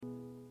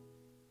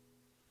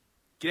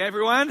G'day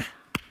everyone.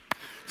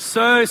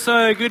 So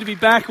good to be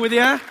back with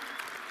you.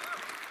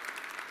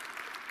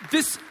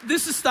 This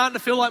is starting to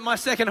feel like my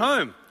second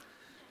home.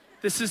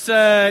 This is,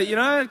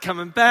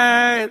 coming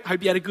back.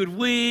 Hope you had a good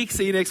week.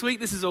 See you next week.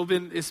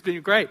 It's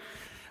been great.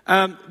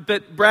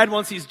 But Brad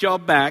wants his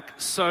job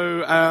back,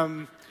 so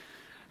I'm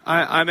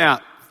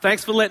out.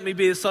 Thanks for letting me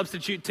be a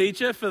substitute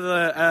teacher for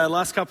the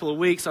last couple of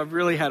weeks. I've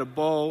really had a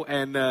ball,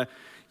 and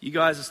you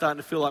guys are starting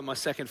to feel like my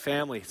second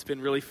family. It's been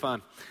really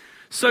fun.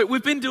 So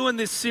we've been doing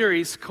this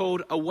series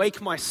called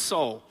Awake My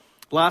Soul.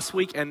 Last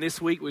week and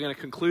this week, we're going to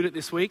conclude it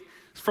this week.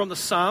 It's from the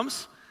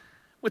Psalms.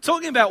 We're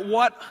talking about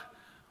what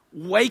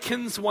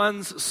wakens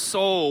one's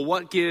soul,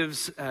 what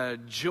gives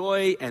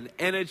joy and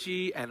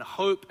energy and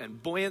hope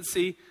and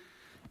buoyancy,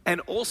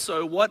 and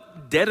also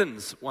what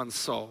deadens one's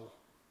soul,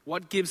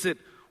 what gives it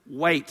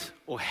weight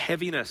or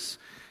heaviness.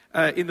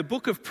 In the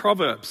book of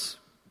Proverbs,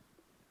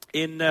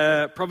 in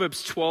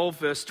Proverbs 12,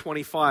 verse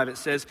 25, it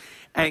says,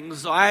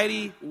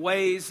 anxiety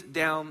weighs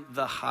down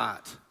the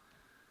heart.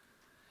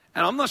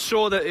 And I'm not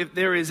sure that if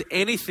there is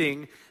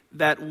anything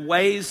that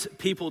weighs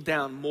people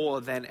down more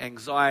than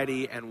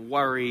anxiety and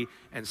worry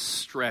and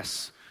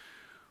stress.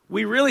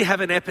 We really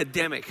have an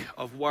epidemic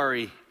of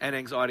worry and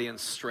anxiety and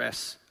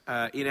stress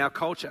in our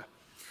culture.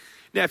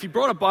 Now, if you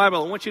brought a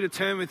Bible, I want you to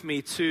turn with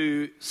me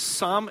to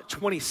Psalm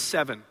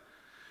 27.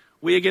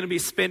 We are going to be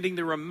spending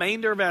the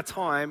remainder of our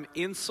time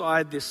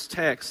inside this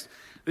text.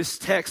 This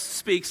text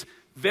speaks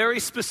very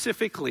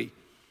specifically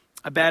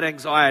about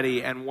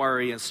anxiety and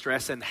worry and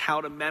stress and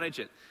how to manage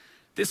it.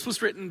 This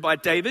was written by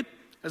David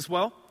as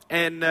well,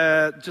 and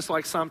just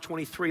like Psalm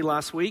 23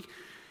 last week.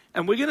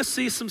 And we're going to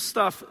see some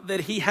stuff that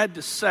he had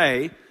to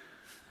say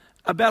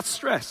about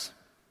stress.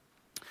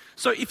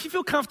 So if you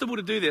feel comfortable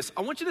to do this,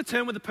 I want you to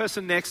turn with the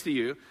person next to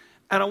you,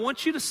 and I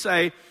want you to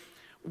say,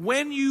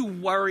 when you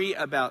worry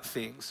about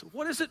things,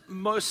 what is it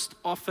most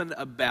often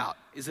about?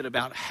 Is it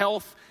about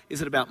health?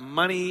 Is it about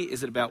money?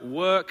 Is it about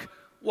work?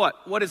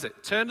 What is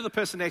it? Turn to the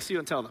person next to you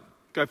and tell them.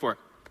 Go for it.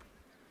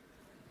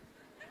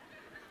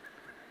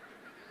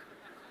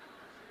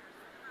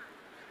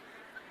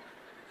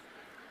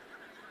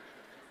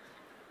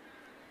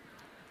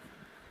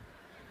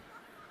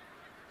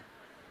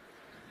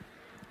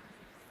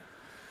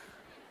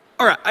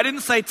 All right, I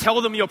didn't say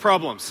tell them your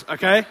problems,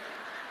 okay?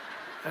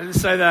 I didn't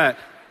say that.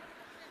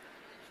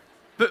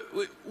 But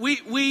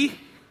we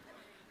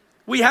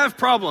have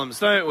problems,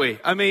 don't we?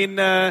 I mean,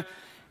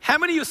 how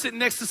many of you are sitting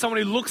next to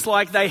someone who looks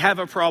like they have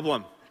a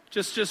problem?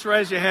 Just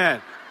raise your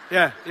hand.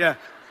 Yeah.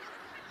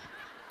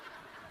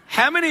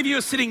 How many of you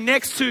are sitting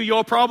next to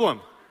your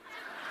problem?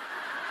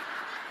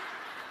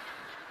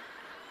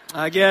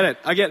 I get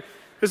it.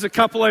 There's a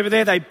couple over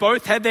there. They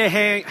both had their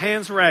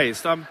hands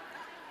raised. I'm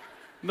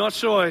not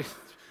sure.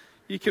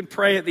 You can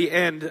pray at the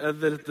end of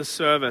the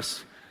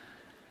service.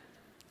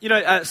 You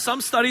know,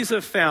 some studies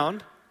have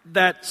found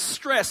that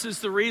stress is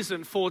the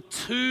reason for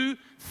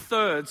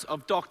 2/3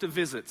 of doctor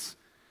visits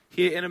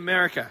here in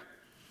America.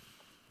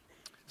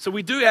 So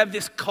we do have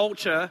this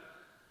culture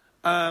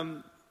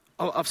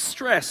of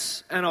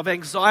stress and of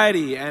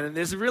anxiety, and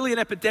there's really an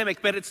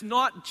epidemic, but it's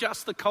not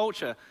just the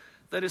culture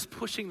that is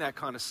pushing that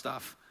kind of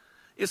stuff.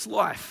 It's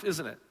life,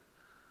 isn't it?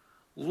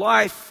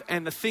 Life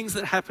and the things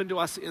that happen to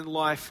us in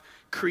life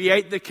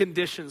create the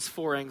conditions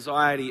for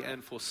anxiety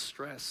and for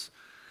stress.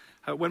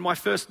 When my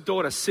first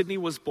daughter, Sydney,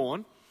 was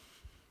born,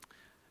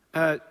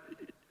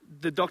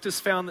 the doctors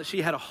found that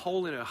she had a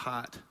hole in her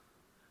heart.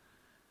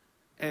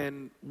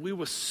 And we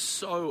were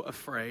so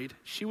afraid.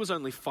 She was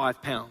only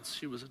 5 pounds.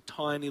 She was a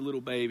tiny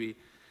little baby.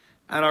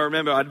 And I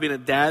remember I'd been a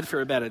dad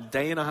for about a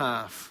day and a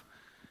half.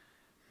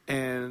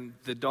 And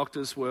the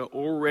doctors were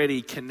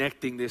already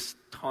connecting this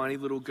tiny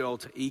little girl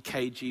to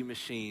EKG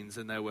machines.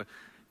 And they were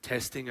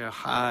testing her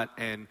heart.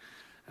 And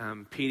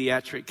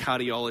pediatric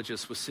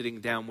cardiologists were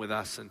sitting down with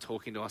us and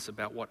talking to us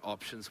about what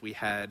options we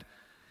had.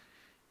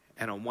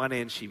 And on one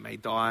end, she may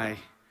die.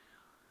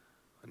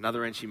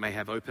 Another end, she may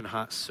have open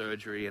heart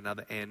surgery.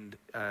 Another end,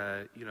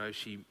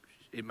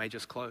 it may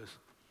just close.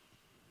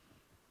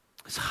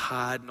 It's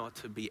hard not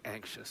to be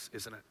anxious,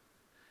 isn't it?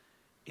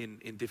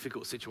 In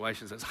difficult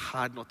situations, it's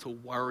hard not to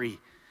worry,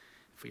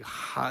 for your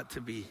heart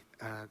to be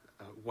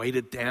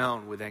weighted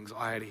down with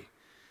anxiety.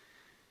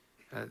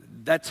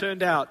 That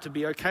turned out to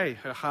be okay.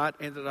 Her heart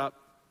ended up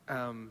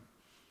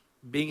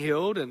being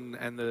healed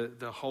and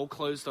the hole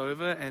closed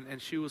over and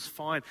she was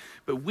fine.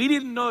 But we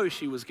didn't know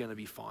she was going to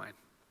be fine.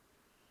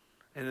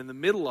 And in the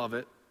middle of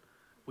it,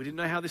 we didn't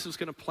know how this was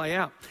going to play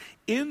out.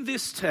 In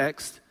this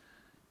text,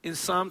 in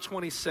Psalm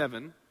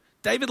 27,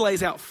 David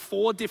lays out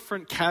 4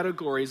 different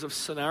categories of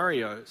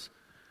scenarios.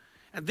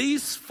 And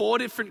these 4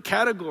 different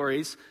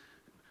categories,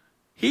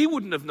 he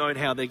wouldn't have known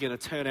how they're going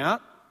to turn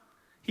out.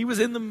 He was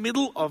in the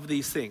middle of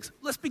these things.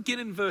 Let's begin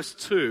in verse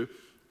 2.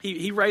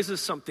 He raises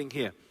something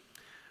here.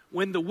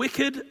 When the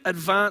wicked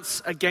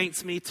advance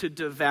against me to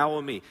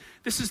devour me.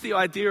 This is the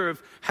idea of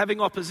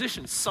having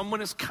opposition.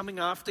 Someone is coming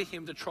after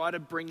him to try to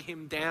bring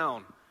him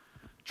down,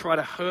 try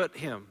to hurt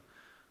him.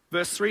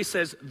 Verse 3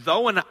 says,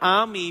 though an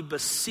army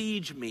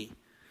besiege me.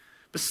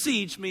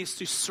 Besiege means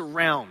to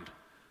surround.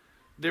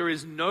 There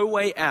is no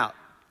way out.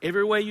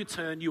 Everywhere you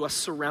turn, you are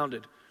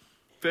surrounded.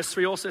 Verse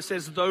 3 also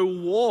says, though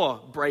war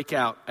break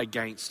out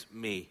against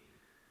me.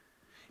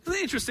 Isn't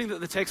it interesting that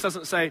the text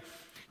doesn't say,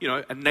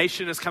 a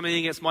nation is coming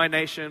against my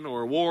nation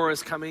or a war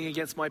is coming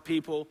against my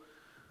people?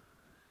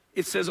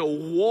 It says a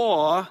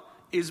war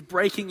is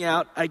breaking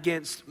out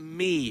against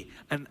me.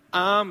 An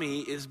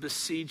army is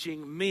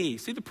besieging me.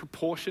 See the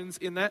proportions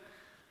in that?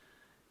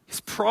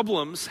 His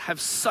problems have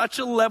such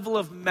a level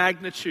of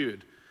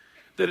magnitude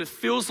that it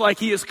feels like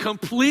he is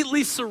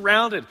completely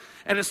surrounded.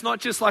 And it's not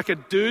just like a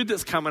dude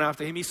that's coming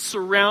after him. He's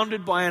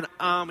surrounded by an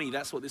army.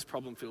 That's what this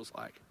problem feels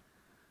like.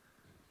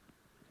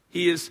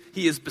 He is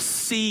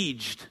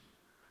besieged.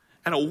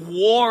 And a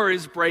war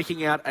is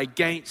breaking out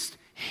against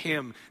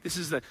him. This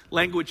is the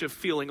language of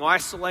feeling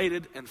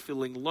isolated and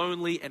feeling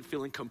lonely and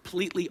feeling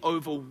completely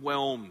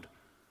overwhelmed.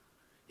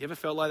 You ever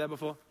felt like that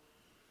before?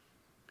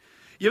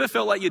 You ever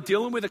felt like you're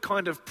dealing with a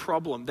kind of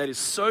problem that is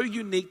so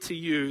unique to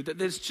you that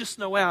there's just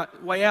no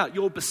way out?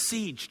 You're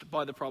besieged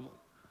by the problem.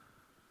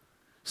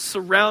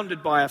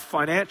 Surrounded by a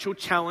financial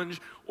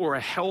challenge or a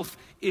health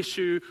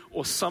issue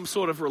or some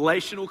sort of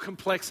relational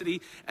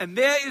complexity, and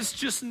there is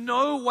just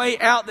no way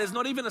out. There's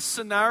not even a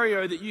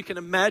scenario that you can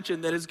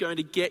imagine that is going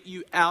to get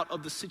you out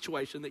of the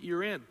situation that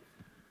you're in.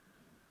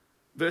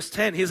 Verse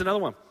 10, here's another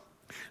one.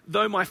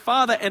 Though my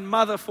father and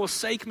mother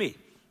forsake me.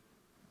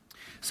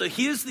 So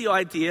here's the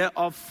idea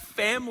of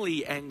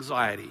family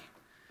anxiety.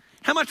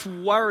 How much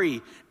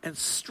worry and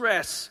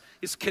stress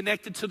is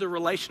connected to the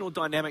relational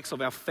dynamics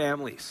of our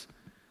families?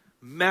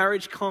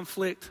 Marriage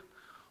conflict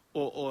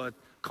or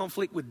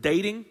conflict with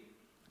dating,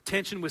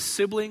 tension with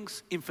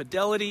siblings,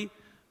 infidelity,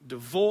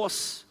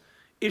 divorce,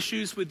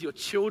 issues with your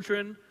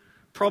children,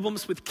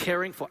 problems with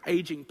caring for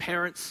aging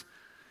parents.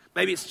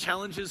 Maybe it's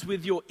challenges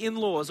with your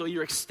in-laws or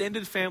your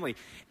extended family.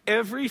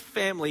 Every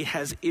family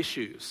has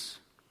issues.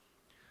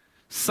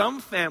 Some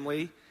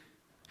family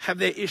have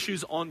their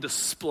issues on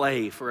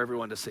display for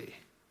everyone to see.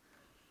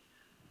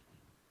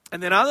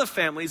 And then other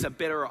families are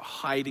better at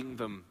hiding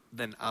them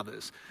than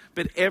others.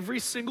 But every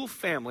single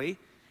family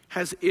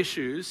has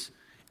issues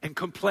and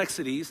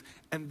complexities,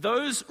 and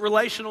those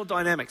relational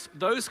dynamics,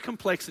 those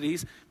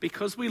complexities,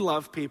 because we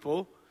love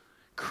people,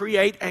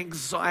 create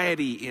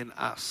anxiety in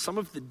us. Some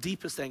of the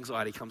deepest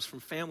anxiety comes from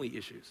family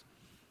issues.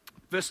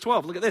 Verse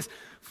 12, look at this.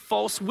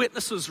 False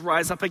witnesses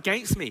rise up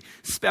against me,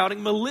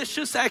 spouting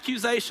malicious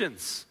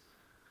accusations.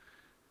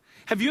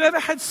 Have you ever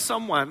had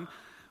someone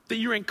that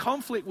you're in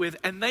conflict with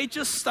and they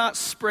just start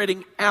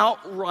spreading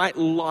outright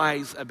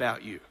lies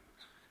about you?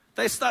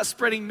 They start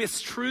spreading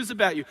mistruths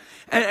about you.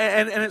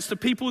 And it's the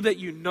people that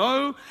you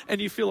know, and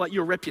you feel like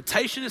your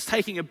reputation is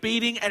taking a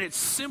beating, and it's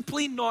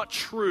simply not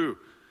true.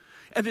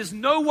 And there's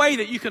no way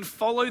that you can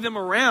follow them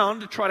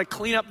around to try to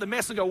clean up the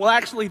mess and go, well,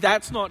 actually,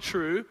 that's not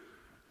true.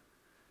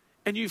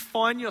 And you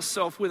find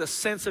yourself with a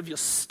sense of your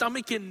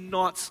stomach in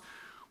knots,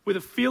 with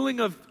a feeling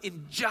of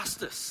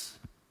injustice.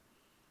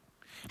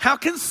 How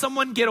can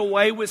someone get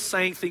away with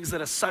saying things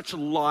that are such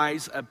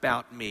lies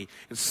about me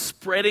and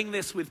spreading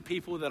this with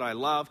people that I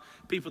love,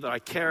 people that I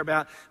care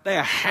about? They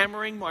are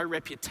hammering my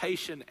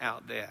reputation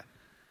out there.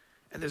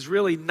 And there's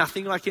really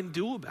nothing I can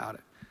do about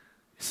it.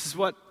 This is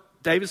what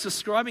David's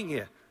describing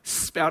here.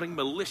 Spouting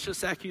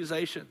malicious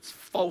accusations,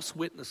 false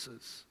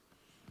witnesses.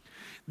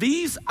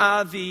 These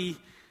are the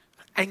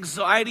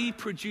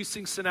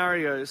anxiety-producing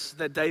scenarios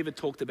that David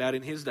talked about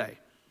in his day.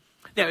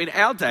 Now, in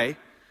our day,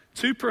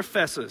 2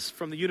 professors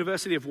from the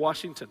University of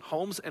Washington,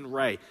 Holmes and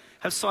Ray,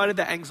 have cited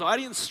that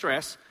anxiety and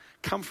stress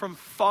come from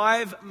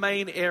 5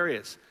 main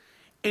areas.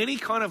 Any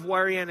kind of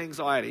worry and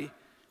anxiety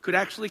could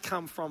actually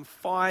come from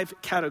 5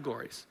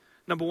 categories.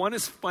 Number 1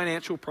 is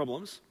financial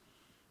problems.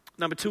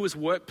 Number 2 is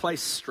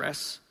workplace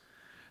stress.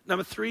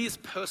 Number 3 is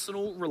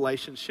personal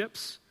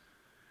relationships.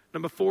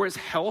 Number 4 is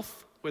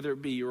health, whether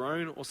it be your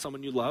own or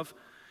someone you love.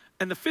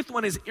 And the 5th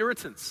one is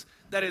irritants.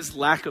 That is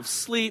lack of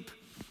sleep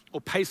or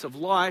pace of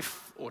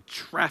life or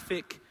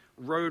traffic,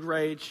 road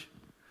rage.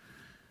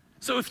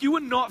 So if you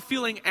were not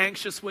feeling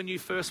anxious when you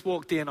first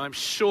walked in, I'm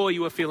sure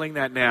you are feeling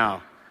that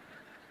now.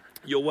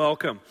 You're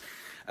welcome.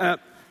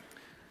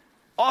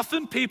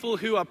 Often people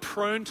who are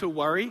prone to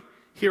worry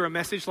hear a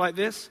message like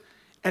this,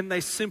 and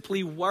they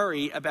simply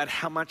worry about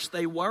how much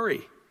they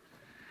worry.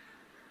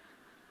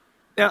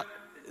 Now,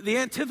 the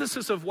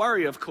antithesis of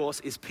worry, of course,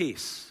 is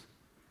peace.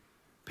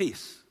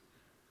 Peace.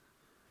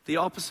 The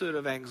opposite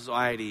of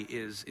anxiety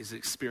is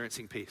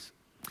experiencing peace.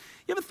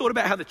 You ever thought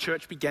about how the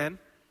church began?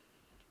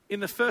 In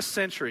the first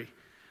century,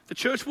 the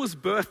church was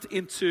birthed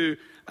into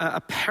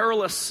a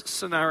perilous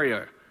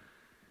scenario.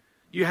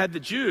 You had the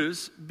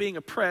Jews being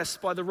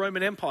oppressed by the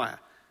Roman Empire.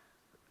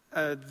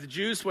 The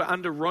Jews were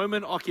under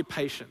Roman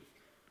occupation.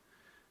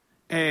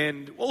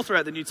 And all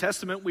throughout the New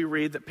Testament, we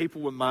read that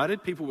people were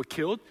martyred, people were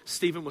killed.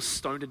 Stephen was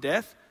stoned to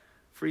death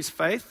for his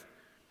faith.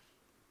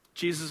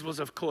 Jesus was,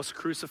 of course,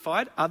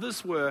 crucified.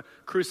 Others were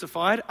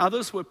crucified.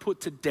 Others were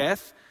put to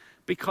death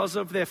because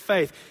of their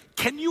faith.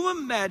 Can you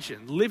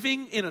imagine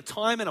living in a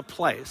time and a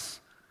place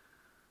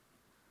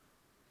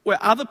where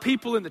other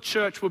people in the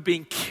church were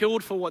being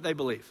killed for what they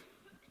believe?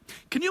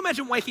 Can you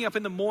imagine waking up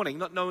in the morning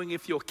not knowing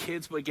if your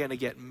kids were going to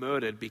get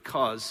murdered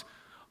because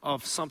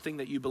of something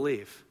that you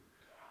believe?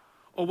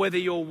 Or whether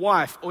your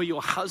wife or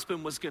your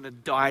husband was going to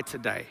die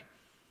today?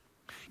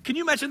 Can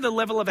you imagine the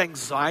level of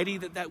anxiety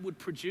that would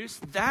produce?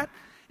 That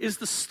is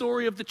the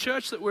story of the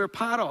church that we're a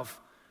part of.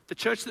 The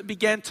church that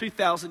began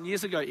 2,000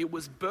 years ago. It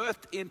was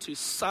birthed into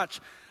such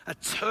a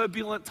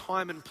turbulent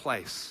time and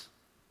place.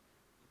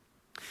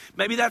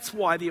 Maybe that's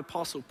why the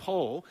Apostle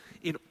Paul,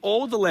 in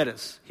all the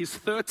letters, his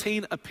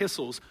 13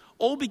 epistles,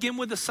 all begin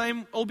the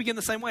same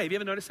way. Have you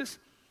ever noticed this?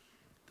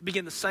 They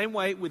begin the same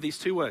way with these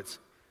two words: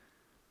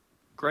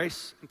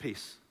 grace and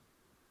peace.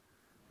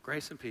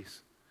 Grace and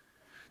peace.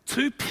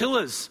 Two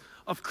pillars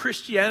of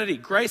Christianity,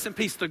 grace and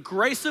peace. The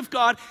grace of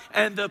God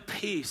and the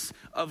peace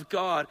of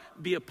God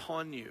be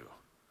upon you.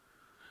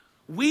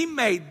 We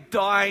may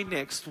die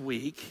next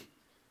week.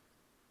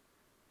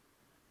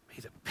 May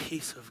the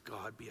peace of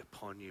God be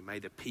upon you. May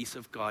the peace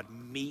of God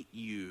meet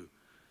you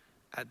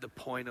at the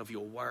point of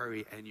your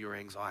worry and your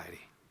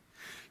anxiety.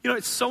 You know,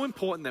 it's so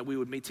important that we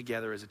would meet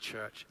together as a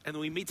church and that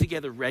we meet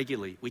together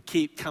regularly. We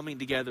keep coming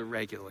together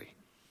regularly.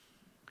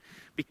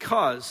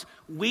 Because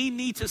we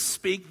need to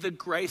speak the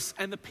grace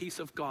and the peace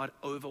of God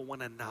over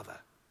one another.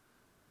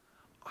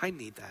 I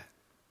need that.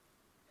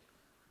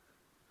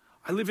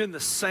 I live in the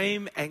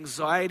same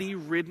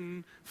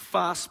anxiety-ridden,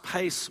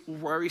 fast-paced,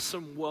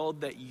 worrisome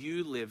world that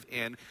you live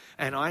in,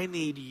 and I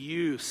need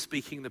you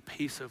speaking the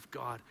peace of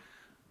God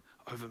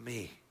over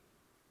me.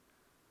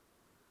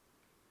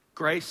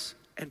 Grace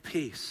and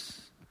peace.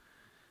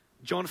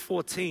 John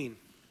 14,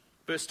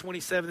 verse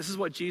 27, this is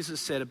what Jesus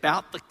said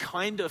about the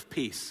kind of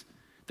peace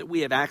that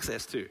we have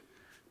access to.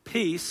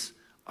 Peace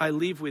I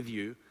leave with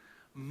you,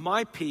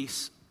 my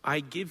peace I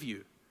give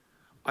you.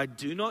 I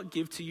do not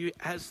give to you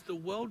as the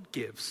world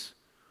gives.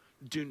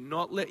 Do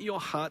not let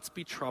your hearts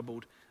be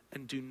troubled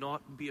and do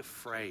not be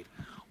afraid.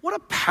 What a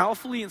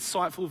powerfully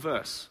insightful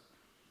verse.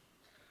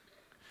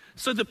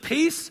 So the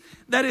peace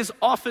that is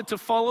offered to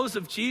followers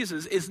of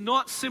Jesus is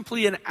not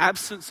simply an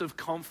absence of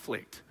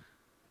conflict.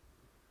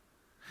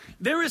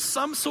 There is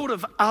some sort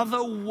of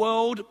other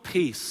world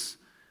peace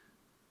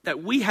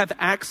that we have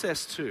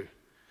access to.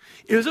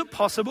 Is it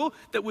possible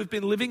that we've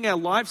been living our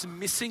lives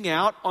missing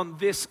out on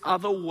this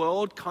other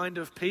world kind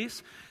of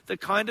peace? The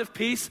kind of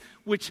peace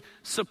which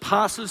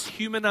surpasses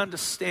human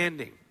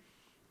understanding,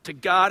 to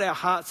guard our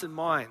hearts and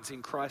minds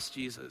in Christ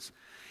Jesus.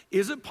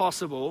 Is it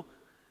possible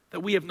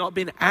that we have not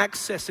been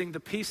accessing the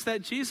peace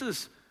that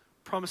Jesus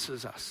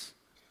promises us,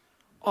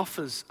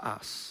 offers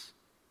us?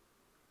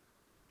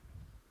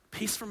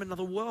 Peace from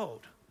another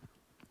world.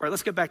 All right,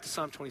 let's go back to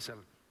Psalm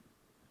 27.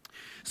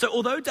 So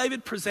although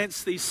David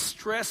presents these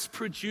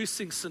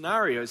stress-producing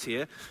scenarios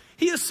here,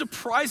 he is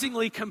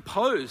surprisingly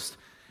composed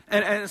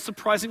and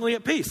surprisingly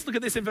at peace. Look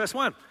at this in verse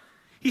 1.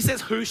 He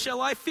says, "Who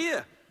shall I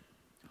fear?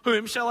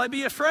 Whom shall I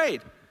be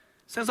afraid?"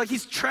 Sounds like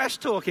he's trash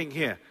talking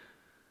here.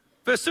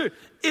 Verse 2,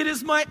 "It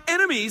is my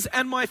enemies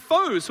and my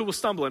foes who will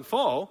stumble and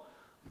fall.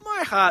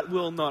 My heart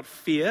will not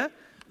fear,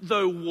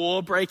 though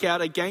war break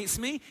out against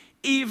me.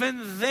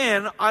 Even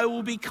then I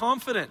will be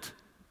confident."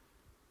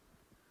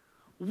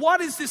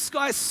 What is this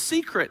guy's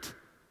secret?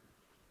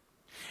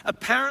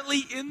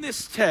 Apparently in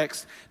this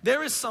text,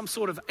 there is some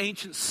sort of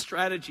ancient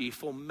strategy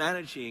for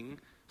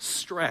managing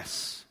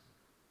stress.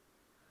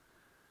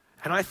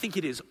 And I think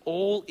it is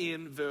all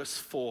in verse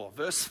 4.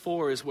 Verse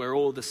 4 is where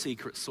all the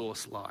secret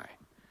sauce lie.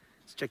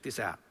 Let's check this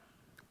out.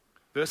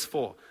 Verse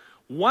 4.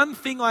 "One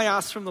thing I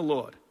ask from the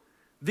Lord,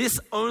 this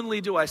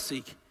only do I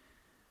seek,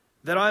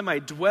 that I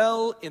may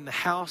dwell in the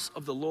house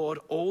of the Lord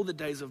all the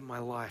days of my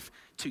life,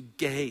 to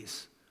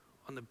gaze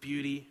on the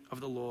beauty of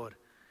the Lord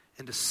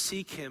and to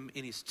seek him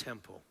in his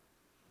temple."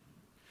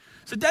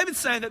 So David's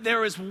saying that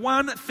there is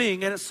one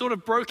thing, and it's sort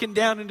of broken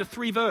down into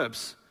three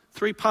verbs,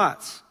 three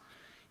parts.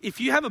 If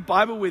you have a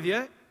Bible with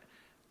you,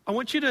 I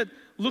want you to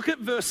look at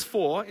verse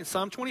 4 in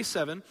Psalm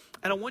 27,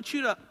 and I want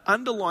you to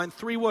underline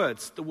three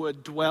words: the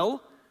word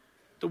dwell,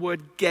 the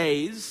word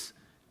gaze,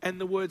 and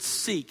the word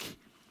seek.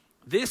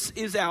 This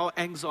is our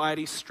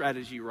anxiety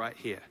strategy right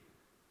here.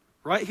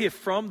 Right here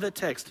from the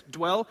text.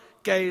 Dwell,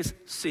 gaze,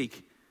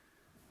 seek.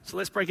 So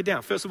let's break it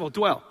down. First of all,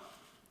 dwell.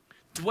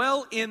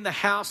 Dwell in the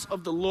house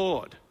of the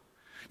Lord.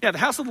 Now, the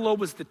house of the Lord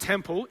was the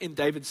temple in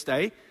David's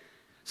day.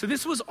 So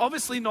this was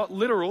obviously not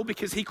literal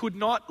because he could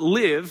not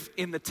live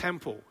in the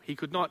temple. He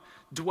could not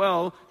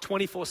dwell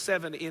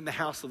 24/7 in the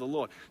house of the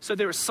Lord. So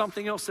there is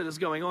something else that is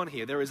going on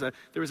here. There is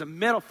a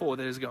metaphor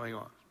that is going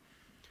on.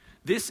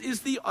 This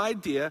is the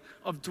idea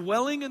of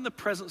dwelling in the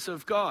presence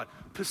of God,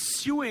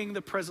 pursuing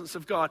the presence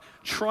of God,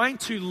 trying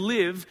to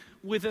live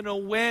with an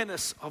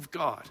awareness of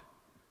God.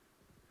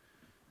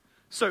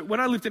 So when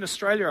I lived in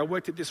Australia, I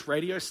worked at this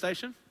radio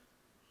station.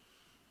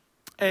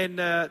 And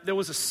there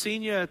was a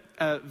senior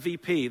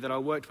VP that I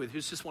worked with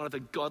who's just one of the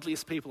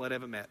godliest people I'd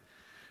ever met.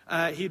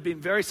 He'd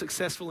been very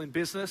successful in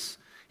business.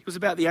 He was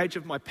about the age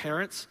of my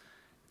parents.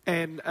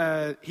 And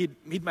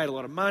he'd made a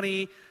lot of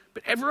money.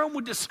 But everyone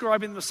would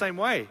describe him the same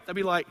way. They'd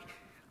be like,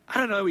 I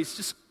don't know, he's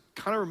just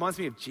kind of reminds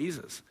me of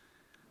Jesus.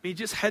 He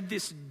just had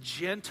this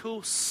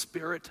gentle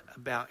spirit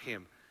about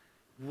him.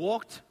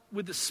 Walked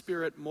with the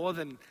Spirit more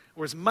than,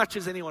 or as much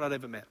as anyone I'd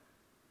ever met.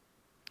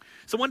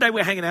 So one day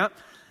we're hanging out,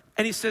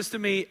 and he says to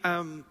me,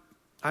 I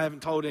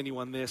haven't told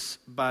anyone this,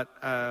 but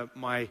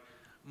my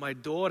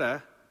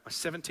daughter, my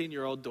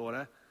 17-year-old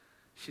daughter,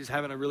 she's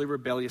having a really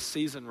rebellious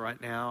season right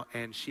now,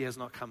 and she has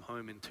not come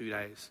home in 2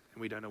 days,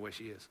 and we don't know where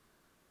she is.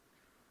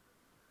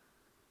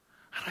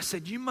 And I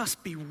said, you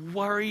must be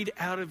worried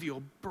out of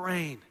your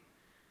brain.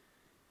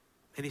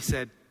 And he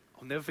said,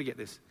 I'll never forget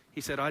this.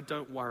 He said, I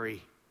don't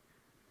worry,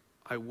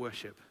 I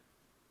worship.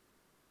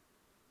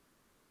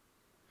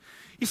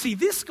 You see,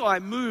 this guy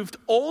moved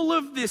all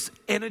of this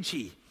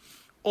energy,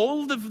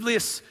 all of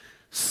this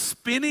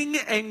spinning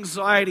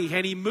anxiety,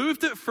 and he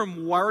moved it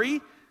from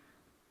worry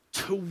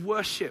to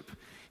worship.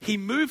 He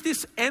moved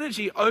this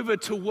energy over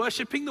to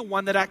worshiping the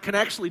one that can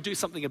actually do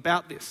something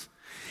about this.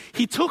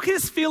 He took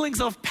his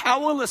feelings of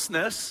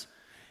powerlessness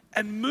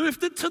and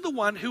moved it to the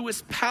one who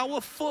is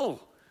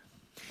powerful.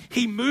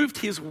 He moved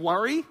his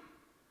worry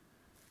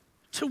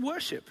to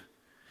worship.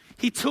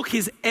 He took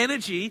his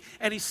energy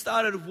and he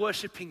started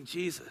worshiping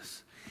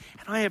Jesus.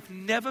 And I have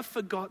never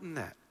forgotten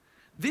that.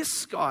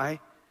 This guy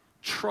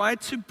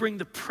tried to bring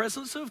the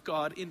presence of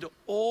God into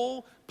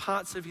all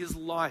parts of his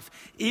life.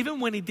 Even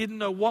when he didn't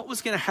know what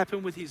was going to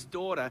happen with his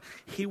daughter,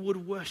 he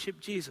would worship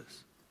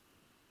Jesus.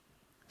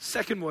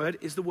 Second word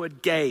is the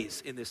word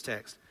gaze in this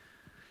text.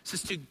 It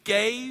says to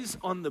gaze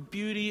on the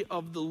beauty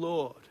of the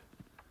Lord.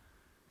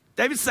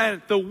 David's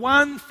saying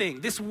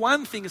this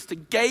one thing is to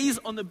gaze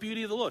on the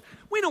beauty of the Lord.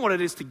 We know what it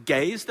is to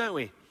gaze, don't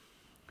we?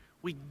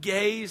 We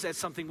gaze at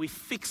something, we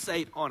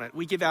fixate on it.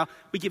 We give our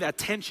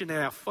attention and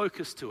our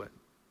focus to it.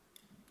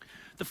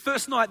 The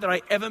first night that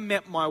I ever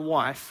met my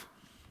wife,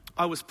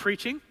 I was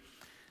preaching,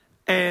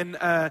 and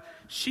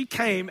she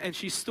came and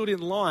she stood in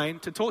line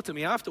to talk to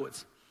me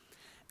afterwards.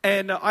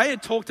 And I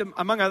had talked,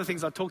 among other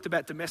things, I talked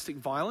about domestic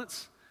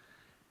violence.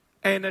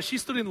 And she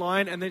stood in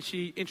line, and then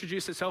she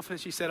introduced herself, and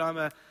she said,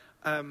 I'm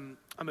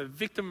a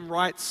victim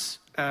rights,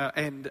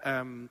 and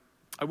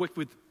I work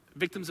with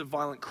victims of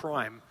violent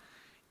crime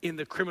in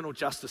the criminal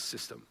justice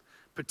system,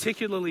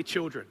 particularly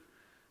children,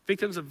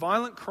 victims of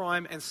violent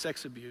crime and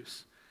sex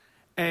abuse.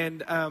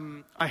 And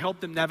I help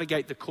them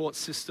navigate the court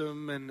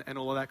system and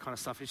all of that kind of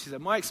stuff. And she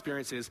said, my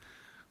experience is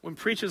when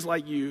preachers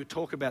like you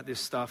talk about this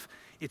stuff,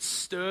 it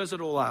stirs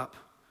it all up.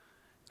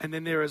 And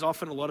then there is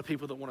often a lot of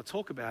people that want to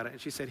talk about it.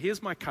 And she said,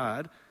 here's my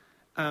card.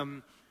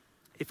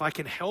 If I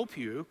can help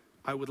you,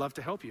 I would love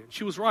to help you. And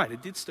she was right.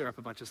 It did stir up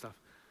a bunch of stuff.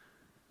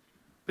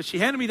 But she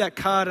handed me that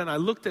card, and I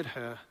looked at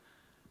her,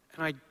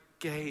 and I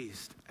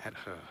gazed at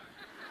her.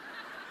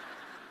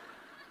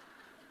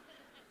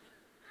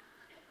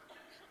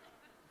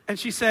 And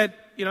she said,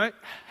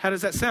 how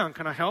does that sound?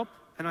 Can I help?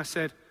 And I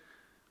said,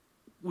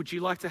 would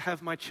you like to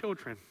have my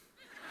children?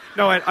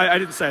 No, I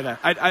didn't say that.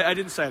 I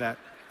didn't say that.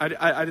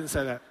 I didn't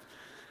say that.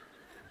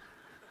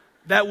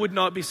 That would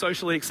not be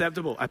socially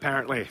acceptable,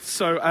 apparently.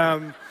 So,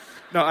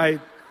 no, I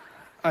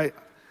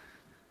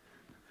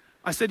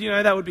said,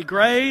 that would be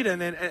great.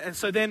 And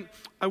so then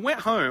I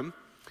went home.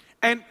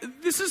 And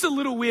this is a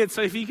little weird,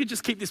 so if you could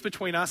just keep this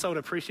between us, I would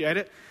appreciate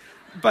it.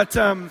 But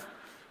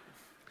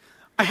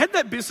I had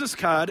that business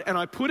card, and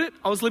I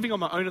was living on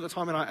my own at the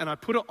time, and I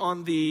put it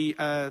on the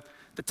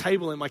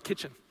table in my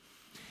kitchen.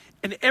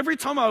 And every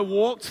time I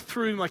walked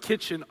through my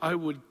kitchen, I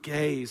would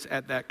gaze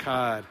at that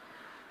card.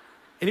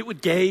 And it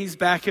would gaze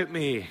back at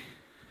me.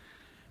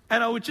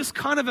 And I would just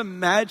kind of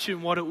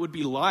imagine what it would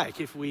be like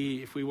if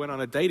we went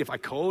on a date, if I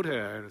called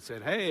her and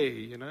said,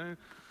 hey, I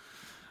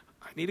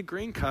need a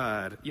green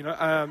card. No,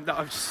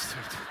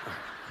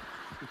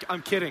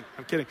 I'm kidding.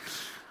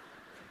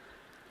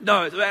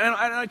 No, and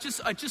I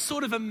just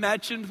sort of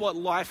imagined what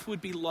life would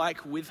be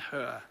like with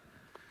her.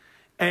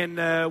 And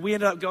we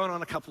ended up going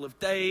on a couple of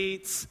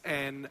dates,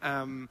 and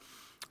I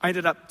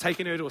ended up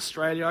taking her to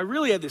Australia. I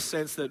really had this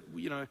sense that,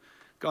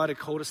 God had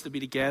called us to be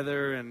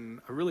together, and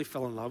I really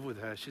fell in love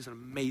with her. She's an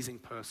amazing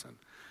person.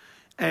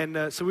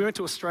 And so we went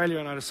to Australia,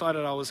 and I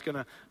decided I was going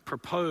to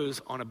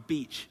propose on a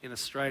beach in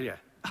Australia.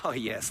 Oh,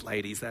 yes,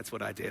 ladies, that's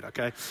what I did,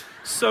 okay?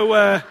 So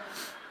I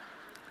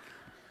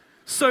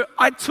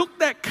took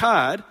that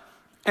card,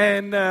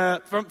 and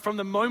from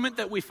the moment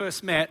that we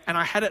first met, and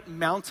I had it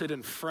mounted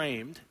and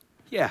framed,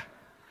 yeah.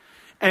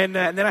 And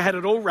then I had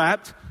it all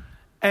wrapped,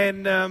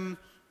 and then,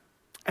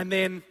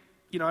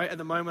 at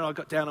the moment I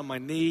got down on my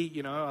knee,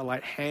 I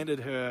handed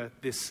her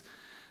this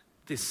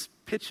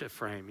picture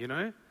frame,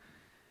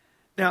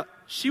 Now,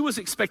 she was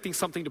expecting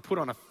something to put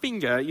on a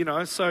finger,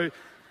 so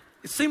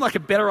it seemed like a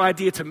better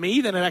idea to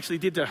me than it actually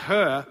did to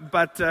her,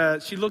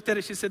 but she looked at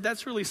it, she said,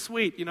 that's really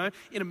sweet,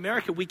 In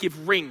America, we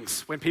give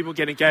rings when people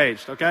get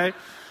engaged, okay?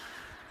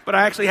 But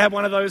I actually had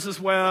one of those as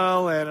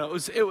well, and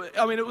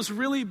it was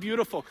really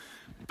beautiful.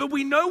 But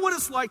we know what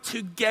it's like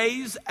to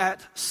gaze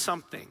at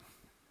something,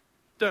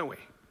 don't we?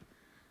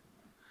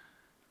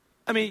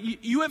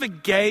 You ever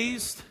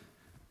gazed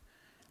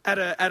at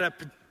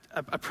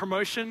a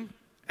promotion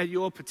at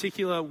your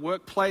particular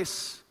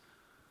workplace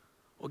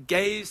or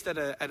gazed at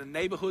a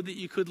neighborhood that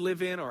you could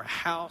live in, or a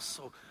house,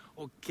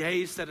 or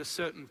gazed at a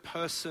certain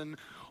person.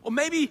 Or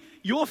maybe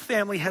your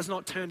family has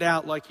not turned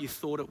out like you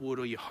thought it would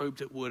or you hoped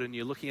it would, and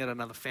you're looking at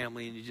another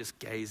family and you're just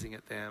gazing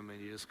at them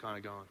and you're just kind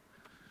of going,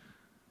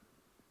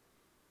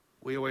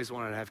 we always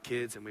wanted to have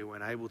kids and we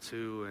weren't able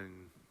to, and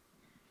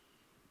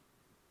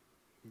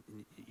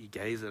you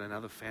gaze at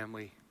another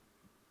family.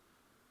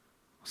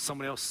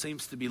 Someone else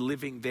seems to be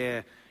living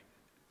their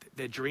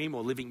dream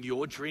or living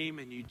your dream,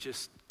 and you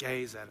just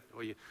gaze at it.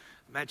 Or you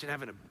imagine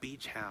having a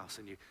beach house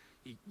and you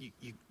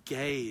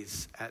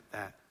gaze at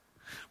that.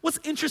 What's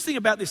interesting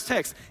about this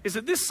text is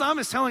that this psalm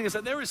is telling us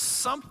that there is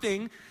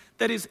something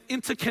that is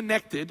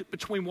interconnected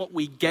between what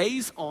we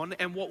gaze on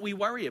and what we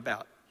worry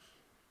about.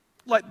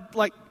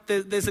 Like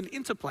there's an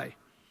interplay.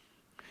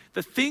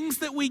 The things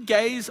that we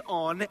gaze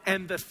on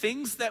and the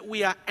things that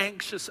we are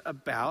anxious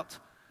about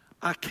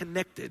are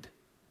connected.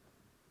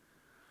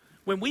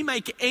 When we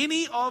make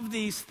any of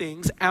these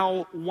things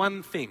our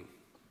one thing,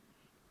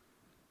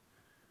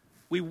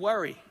 we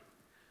worry.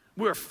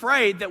 We're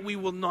afraid that we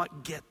will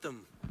not get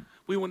them.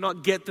 We will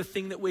not get the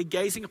thing that we're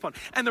gazing upon.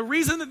 And the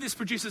reason that this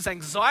produces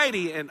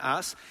anxiety in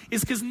us is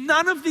because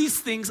none of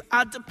these things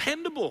are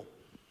dependable.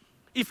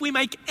 If we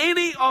make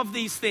any of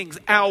these things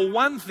our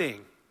one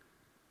thing,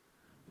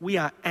 we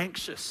are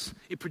anxious.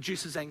 It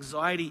produces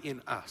anxiety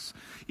in us.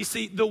 You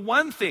see, the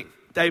one thing,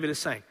 David is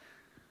saying,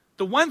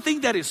 the one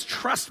thing that is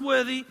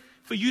trustworthy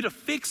for you to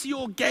fix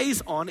your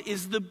gaze on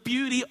is the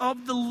beauty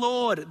of the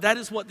Lord. That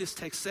is what this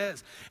text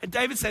says. And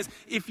David says,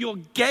 if your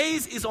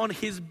gaze is on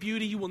his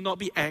beauty, you will not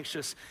be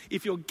anxious.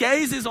 If your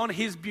gaze is on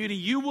his beauty,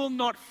 you will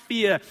not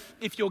fear.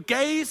 If your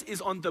gaze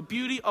is on the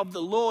beauty of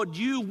the Lord,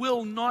 you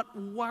will not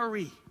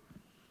worry.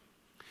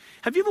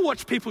 Have you ever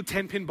watched people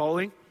 10-pin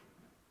bowling?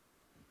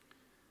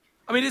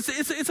 I mean,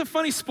 it's a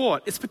funny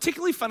sport. It's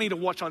particularly funny to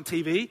watch on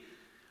TV.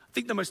 I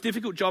think the most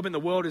difficult job in the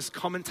world is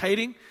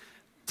commentating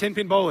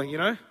 10-pin bowling, you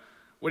know?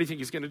 What do you think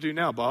he's going to do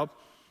now, Bob?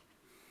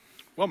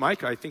 Well,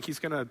 Mike, I think he's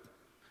going to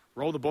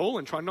roll the ball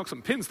and try and knock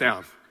some pins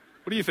down.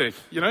 What do you think,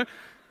 you know?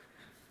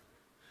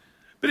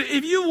 But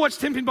if you watch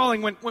 10-pin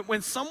bowling,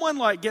 when someone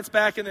like gets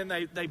back and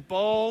then they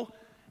bowl,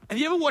 and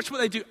you ever watch what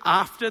they do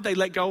after they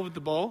let go of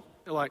the ball?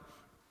 They're like,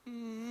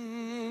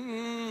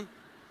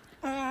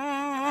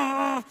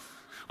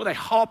 or they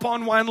hop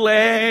on one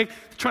leg,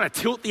 trying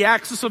to tilt the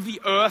axis of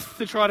the earth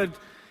to try to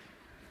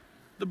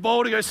the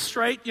ball to go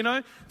straight, you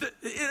know.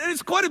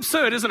 It's quite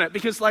absurd, isn't it?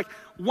 Because like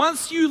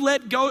once you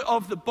let go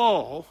of the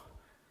ball,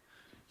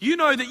 you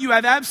know that you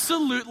have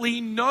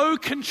absolutely no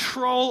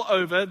control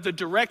over the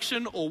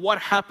direction or what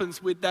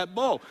happens with that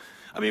ball.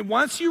 I mean,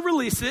 once you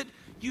release it,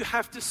 you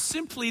have to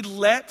simply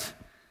let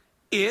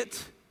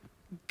it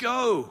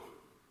go.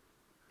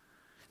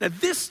 Now,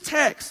 this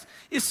text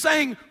is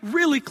saying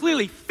really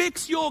clearly,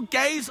 fix your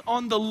gaze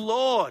on the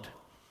Lord.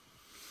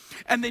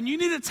 And then you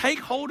need to take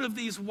hold of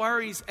these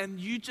worries and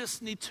you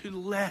just need to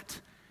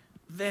let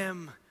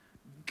them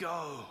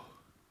go.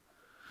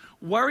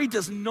 Worry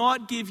does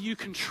not give you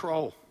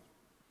control.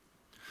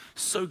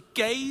 So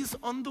gaze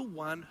on the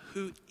one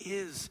who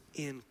is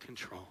in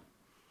control.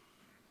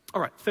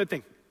 All right, third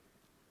thing.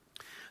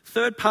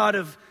 Third part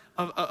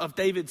of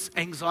David's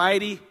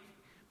anxiety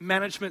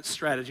management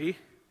strategy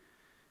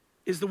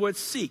is the word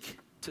seek.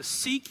 To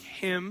seek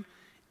him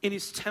in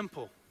his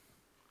temple.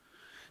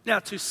 Now,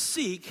 to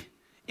seek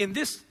in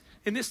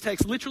this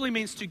text literally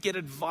means to get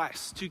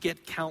advice, to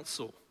get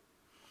counsel.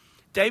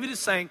 David is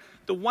saying,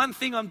 the one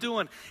thing I'm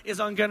doing is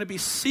I'm going to be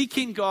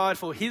seeking God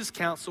for his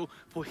counsel,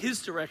 for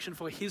his direction,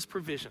 for his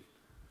provision.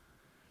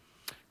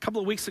 A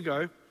couple of weeks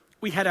ago,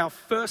 we had our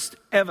first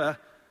ever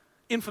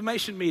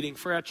information meeting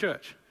for our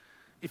church.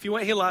 If you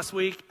weren't here last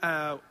week,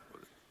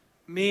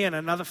 me and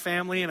another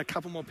family and a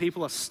couple more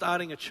people are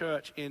starting a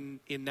church in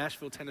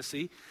Nashville,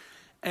 Tennessee.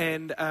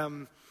 And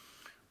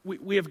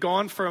we have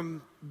gone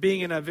from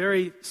being in a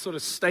very sort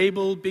of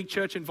stable, big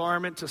church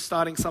environment to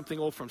starting something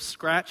all from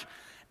scratch.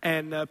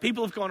 And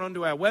people have gone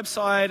onto our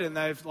website and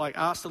they've like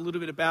asked a little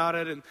bit about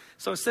it. And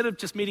so instead of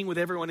just meeting with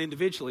everyone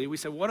individually, we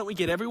said, why don't we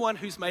get everyone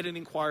who's made an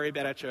inquiry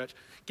about our church,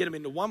 get them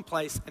into one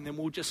place, and then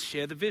we'll just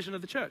share the vision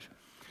of the church.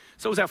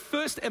 So it was our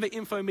first ever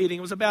info meeting.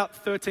 It was about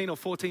 13 or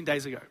 14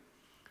 days ago.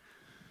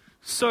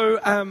 So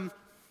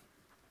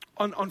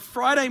on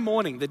Friday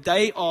morning, the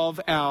day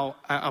of our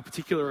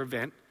particular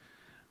event,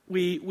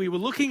 we were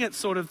looking at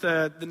sort of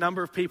the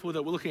number of people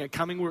that were looking at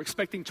coming. We were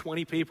expecting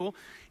 20 people.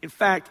 In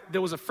fact,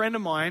 there was a friend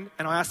of mine,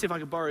 and I asked if I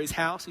could borrow his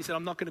house. He said,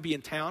 I'm not going to be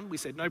in town. We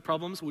said, no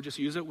problems. We'll just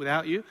use it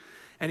without you.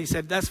 And he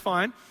said, that's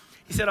fine.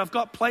 He said, I've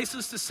got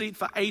places to seat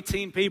for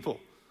 18 people.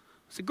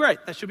 I said,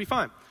 great, that should be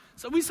fine.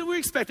 So we said we're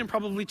expecting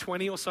probably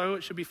 20 or so.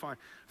 It should be fine.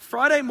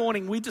 Friday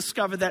morning, we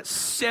discovered that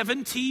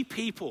 70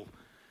 people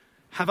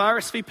have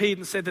RSVP'd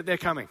and said that they're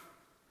coming.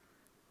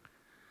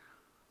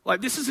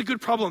 Like, this is a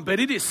good problem, but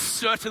it is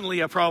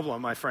certainly a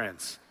problem, my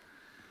friends.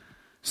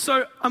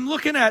 So I'm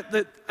looking at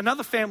that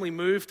another family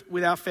moved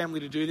with our family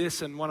to do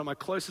this, and one of my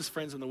closest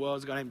friends in the world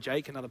is a guy named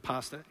Jake, another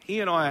pastor. He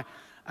and I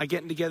are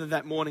getting together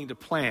that morning to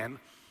plan,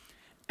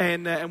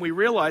 and we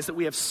realized that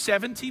we have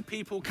 70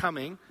 people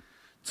coming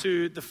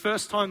to the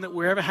first time that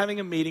we're ever having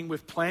a meeting.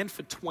 We've planned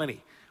for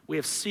 20. We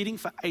have seating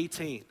for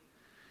 18.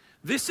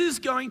 This is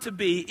going to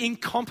be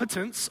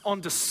incompetence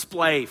on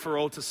display for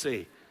all to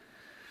see.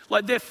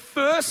 Like their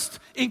first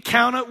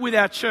encounter with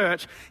our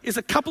church is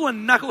a couple of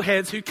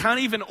knuckleheads who can't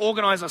even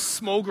organize a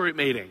small group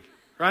meeting,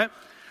 right?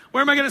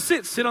 Where am I going to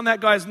sit? Sit on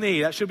that guy's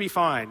knee. That should be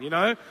fine, you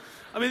know?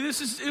 I mean,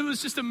 it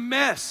was just a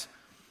mess.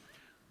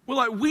 We're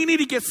like, we need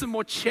to get some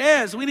more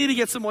chairs. We need to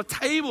get some more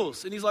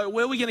tables. And he's like,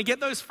 where are we going to get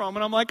those from?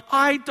 And I'm like,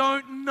 I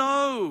don't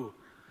know.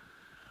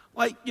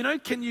 Like, you know,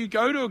 can you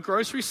go to a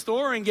grocery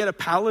store and get a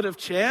pallet of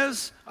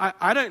chairs?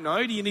 I don't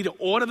know. Do you need to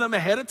order them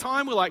ahead of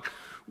time? We're like,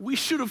 we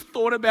should have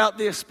thought about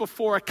this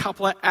before a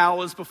couple of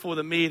hours before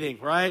the meeting,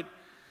 right?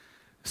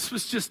 This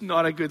was just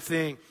not a good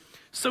thing.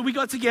 So we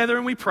got together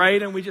and we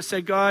prayed and we just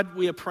said, God,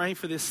 we are praying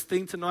for this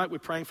thing tonight. We're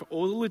praying for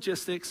all the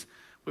logistics.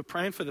 We're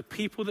praying for the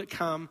people that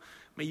come.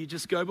 May you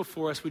just go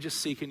before us. We're just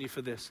seeking you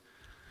for this.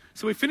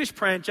 So we finished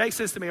praying. Jake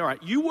says to me, all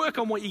right, you work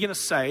on what you're going to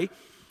say.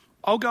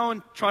 I'll go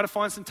and try to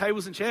find some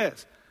tables and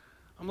chairs.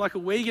 I'm like,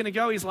 where are you going to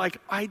go? He's like,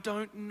 I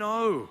don't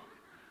know.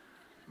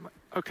 I'm like,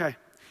 okay.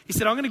 He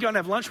said, I'm going to go and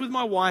have lunch with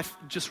my wife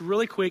just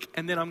really quick,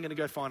 and then I'm going to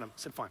go find them. I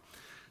said, fine.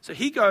 So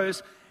he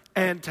goes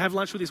and to have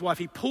lunch with his wife.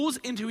 He pulls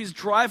into his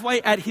driveway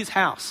at his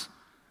house.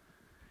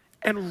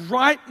 And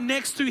right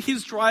next to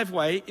his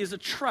driveway is a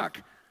truck.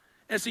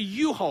 And it's a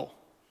U-Haul.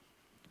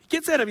 He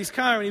gets out of his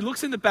car and he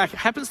looks in the back. It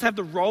happens to have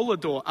the roller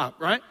door up,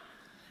 right?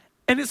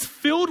 And it's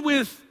filled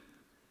with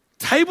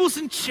tables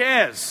and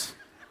chairs.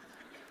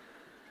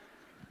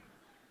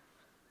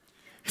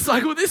 He's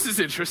like, well, this is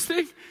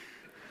interesting.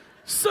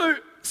 So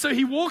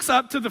he walks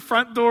up to the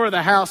front door of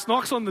the house,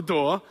 knocks on the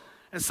door,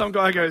 and some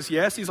guy goes,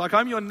 yes. He's like,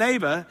 I'm your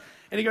neighbor.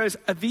 And he goes,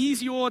 are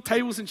these your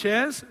tables and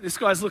chairs? This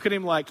guy's looking at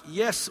him like,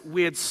 yes,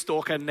 weird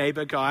stalker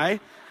neighbor guy.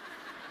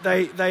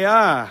 They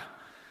are.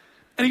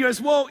 And he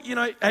goes, well, you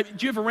know,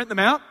 do you ever rent them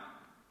out?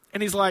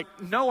 And he's like,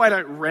 no, I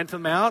don't rent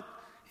them out.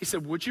 He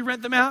said, would you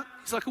rent them out?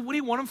 He's like, well, what do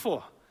you want them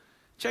for?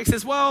 Jake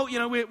says, well, you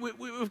know,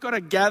 we've got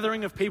a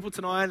gathering of people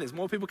tonight. There's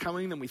more people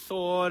coming than we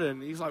thought.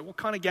 And he's like, what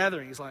kind of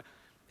gathering? He's like,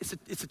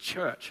 it's a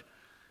church.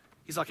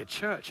 He's like, a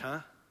church,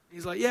 huh?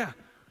 He's like, yeah.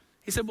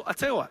 He said, well, I'll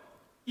tell you what,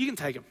 you can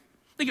take them.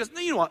 He goes, no,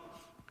 you know what?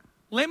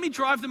 Let me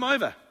drive them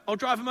over. I'll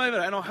drive them over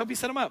and I'll help you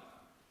set them up.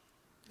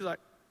 He's like,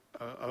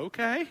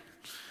 okay.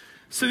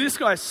 So this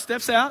guy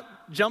steps out,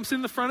 jumps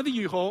in the front of the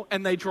U-Haul,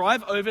 and they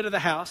drive over to the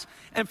house.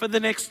 And for the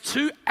next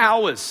 2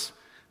 hours,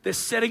 they're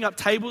setting up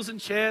tables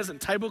and chairs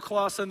and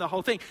tablecloths and the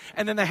whole thing.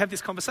 And then they have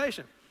this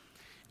conversation.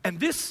 And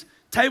this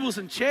tables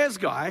and chairs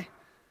guy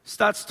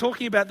starts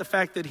talking about the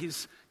fact that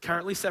he's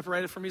currently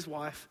separated from his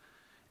wife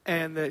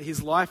and that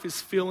his life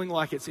is feeling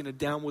like it's in a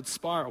downward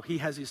spiral. He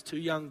has his 2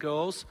 young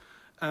girls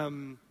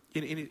in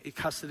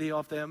custody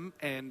of them,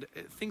 and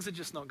things are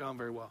just not going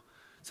very well.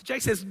 So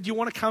Jake says, do you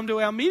want to come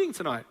to our meeting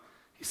tonight?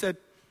 He said,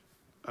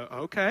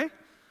 okay.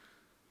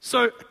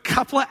 So a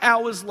couple of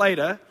hours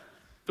later,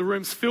 the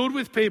room's filled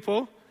with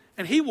people,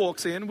 and he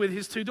walks in with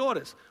his 2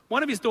 daughters.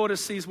 One of his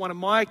daughters sees one of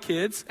my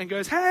kids and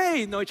goes,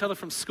 hey, know each other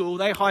from school.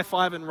 They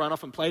high-five and run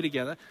off and play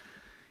together.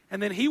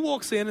 And then he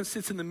walks in and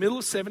sits in the middle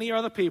of 70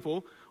 other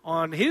people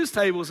on his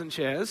tables and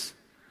chairs,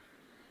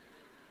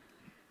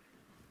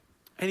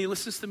 and he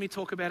listens to me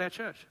talk about our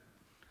church.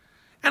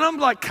 And I'm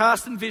like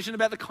casting vision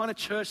about the kind of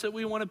church that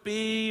we want to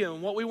be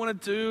and what we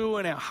want to do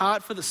and our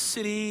heart for the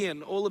city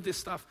and all of this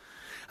stuff.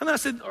 And then I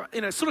said,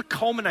 you know, it sort of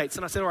culminates.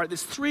 And I said, all right,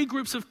 there's 3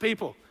 groups of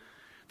people.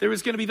 There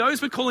is going to be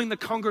those we're calling the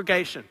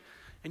congregation.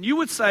 And you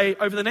would say,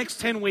 over the next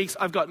 10 weeks,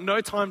 I've got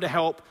no time to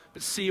help,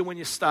 but see you when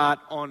you start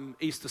on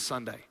Easter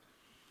Sunday.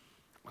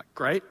 I'm like,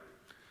 great.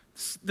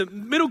 The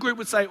middle group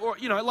would say, or,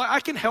 you know, like I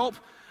can help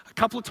a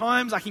couple of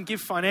times. I can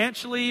give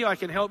financially. I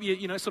can help you,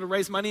 you know, sort of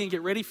raise money and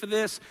get ready for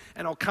this.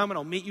 And I'll come and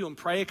I'll meet you and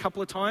pray a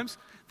couple of times.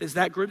 There's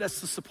that group. That's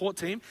the support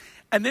team.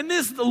 And then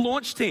there's the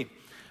launch team.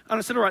 And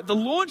I said, all right, the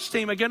launch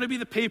team are going to be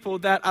the people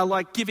that are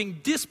like giving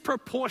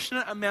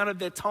disproportionate amount of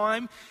their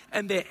time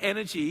and their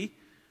energy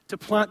to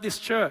plant this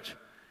church.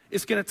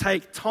 It's going to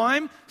take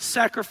time,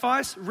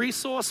 sacrifice,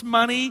 resource,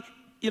 money,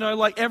 you know,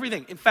 like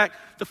everything. In fact,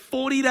 the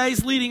 40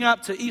 days leading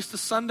up to Easter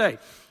Sunday,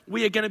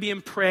 we are going to be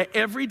in prayer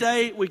every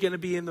day. We're going to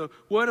be in the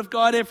Word of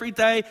God every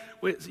day.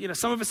 You know,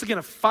 some of us are going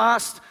to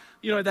fast,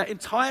 you know, that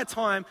entire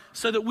time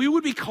so that we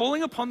would be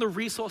calling upon the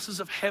resources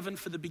of heaven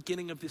for the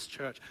beginning of this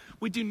church.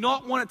 We do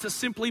not want it to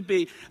simply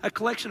be a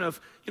collection of,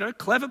 you know,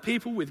 clever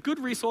people with good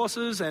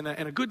resources and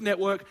a good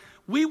network.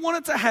 We want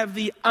it to have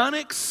the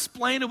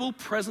unexplainable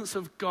presence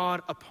of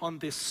God upon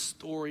this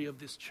story of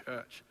this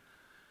church.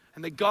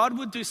 And that God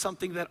would do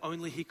something that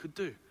only He could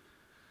do.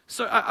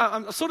 So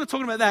I'm sort of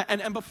talking about that.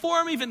 And before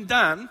I'm even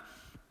done,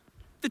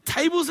 the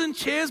tables and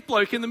chairs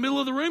bloke in the middle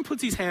of the room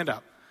puts his hand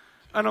up.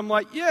 And I'm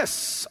like,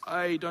 yes,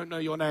 I don't know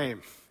your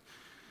name.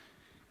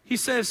 He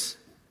says,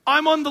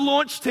 I'm on the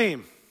launch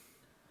team.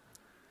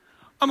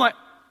 I'm like,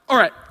 all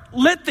right,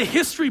 let the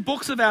history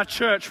books of our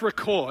church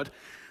record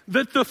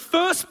that the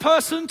first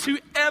person to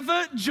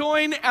ever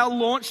join our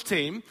launch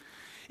team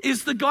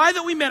is the guy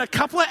that we met a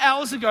couple of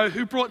hours ago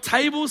who brought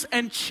tables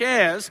and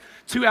chairs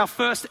to our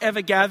first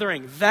ever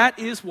gathering. That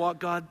is what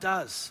God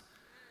does.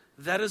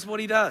 That is what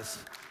he does.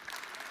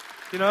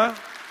 You know?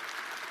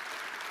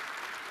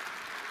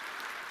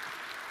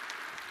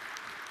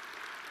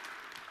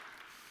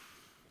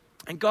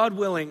 And God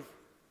willing,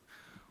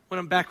 when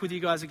I'm back with you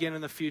guys again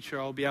in the future,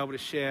 I'll be able to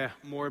share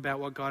more about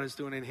what God is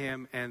doing in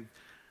him. And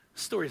the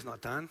story's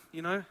not done,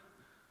 you know?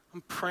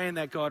 I'm praying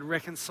that God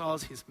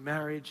reconciles his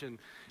marriage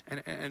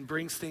and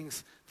brings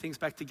things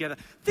back together.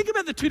 Think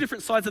about the two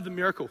different sides of the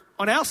miracle.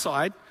 On our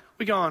side,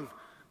 we're going,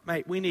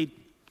 mate, we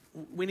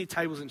need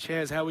tables and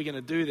chairs. How are we going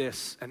to do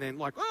this? And then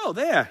like, oh,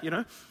 there, you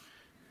know.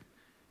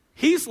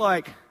 He's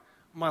like,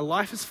 my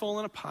life has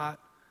fallen apart.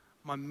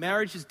 My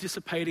marriage is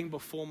dissipating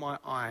before my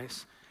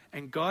eyes.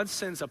 And God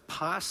sends a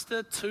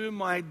pastor to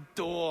my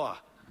door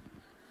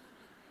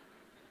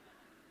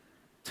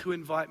to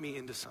invite me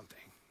into something.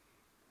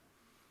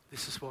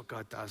 This is what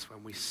God does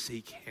when we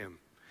seek him.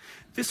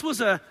 This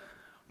was a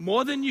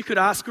more than you could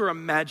ask or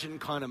imagine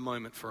kind of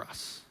moment for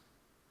us.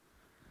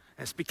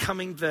 And it's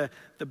becoming the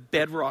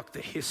bedrock, the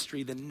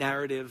history, the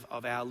narrative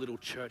of our little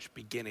church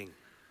beginning.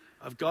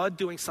 Of God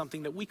doing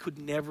something that we could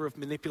never have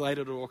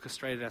manipulated or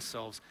orchestrated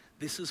ourselves.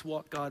 This is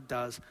what God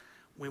does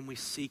when we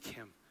seek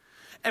him.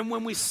 And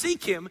when we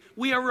seek him,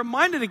 we are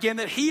reminded again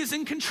that he is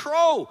in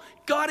control.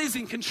 God is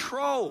in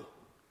control.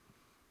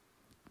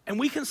 And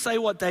we can say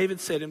what David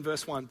said in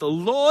verse 1. The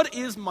Lord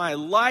is my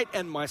light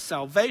and my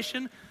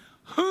salvation.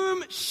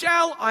 Whom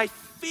shall I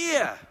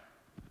fear?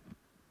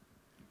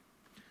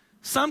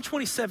 Psalm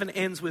 27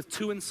 ends with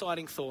two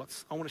inciting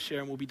thoughts I want to share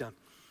and we'll be done.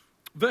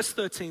 Verse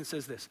 13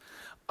 says this.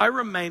 I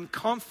remain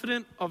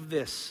confident of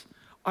this.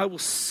 I will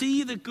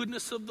see the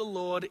goodness of the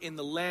Lord in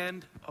the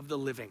land of the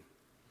living.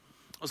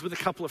 I was with a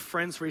couple of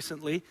friends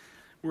recently.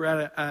 We were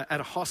at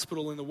a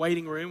hospital in the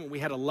waiting room and we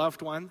had a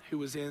loved one who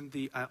was in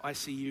the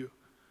ICU.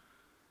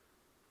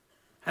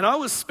 And I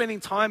was spending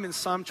time in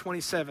Psalm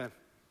 27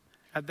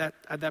 at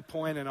that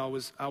point, and I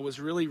was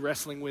really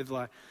wrestling with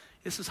like,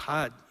 this is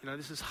hard. You know,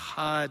 this is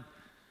hard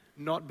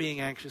not being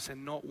anxious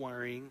and not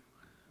worrying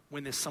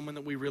when there's someone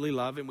that we really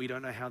love and we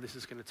don't know how this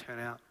is going to turn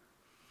out.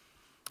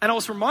 And I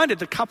was reminded,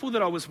 the couple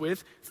that I was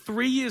with,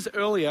 3 years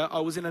earlier, I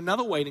was in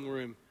another waiting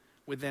room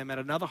with them at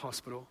another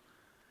hospital.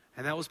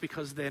 And that was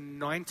because their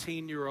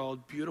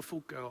 19-year-old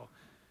beautiful girl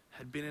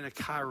had been in a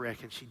car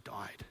wreck and she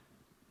died.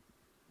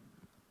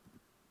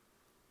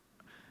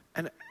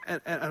 And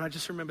I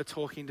just remember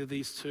talking to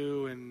these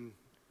two, and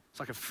it's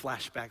like a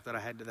flashback that I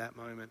had to that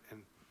moment.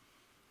 And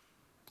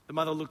the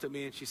mother looked at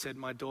me and she said,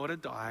 my daughter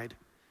died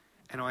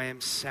and I am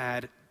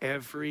sad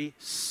every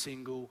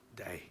single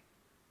day.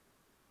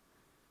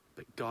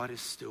 But God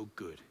is still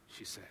good,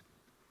 she said.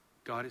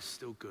 God is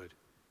still good.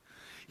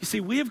 You see,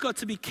 we have got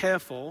to be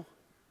careful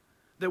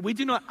that we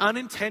do not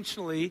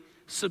unintentionally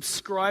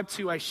subscribe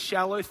to a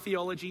shallow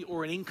theology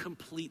or an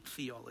incomplete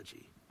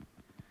theology.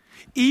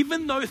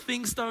 Even though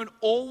things don't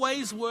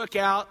always work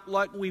out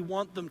like we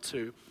want them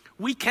to,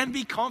 we can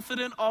be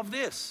confident of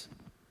this.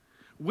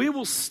 We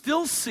will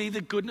still see the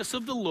goodness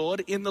of the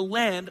Lord in the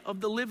land of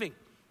the living.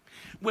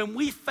 When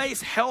we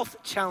face health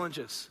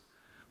challenges,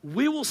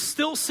 we will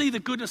still see the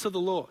goodness of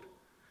the Lord.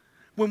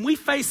 When we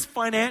face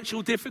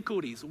financial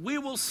difficulties, we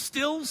will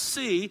still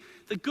see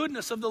the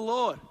goodness of the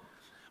Lord.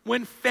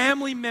 When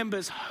family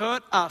members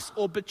hurt us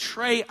or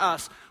betray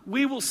us,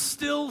 we will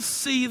still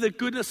see the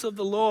goodness of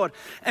the Lord.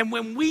 And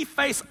when we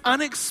face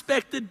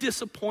unexpected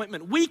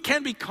disappointment, we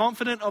can be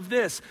confident of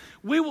this.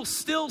 We will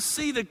still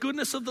see the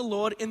goodness of the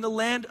Lord in the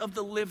land of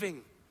the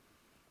living.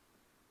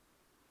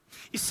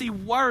 You see,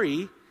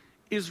 worry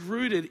is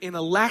rooted in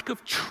a lack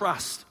of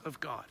trust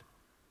of God.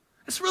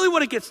 That's really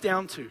what it gets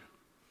down to.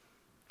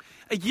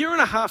 A year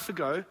and a half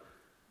ago,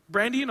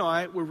 Brandy and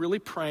I were really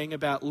praying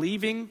about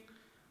leaving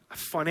a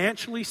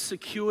financially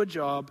secure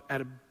job at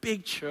a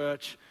big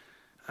church.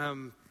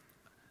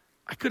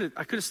 I could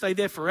have stayed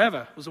there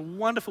forever. It was a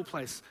wonderful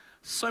place.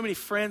 So many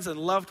friends and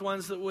loved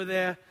ones that were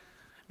there.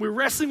 We're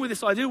wrestling with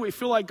this idea. We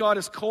feel like God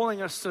is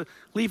calling us to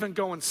leave and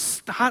go and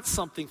start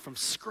something from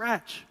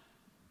scratch.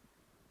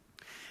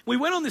 We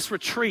went on this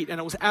retreat and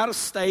it was out of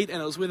state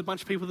and it was with a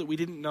bunch of people that we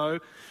didn't know.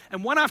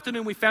 And one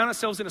afternoon we found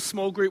ourselves in a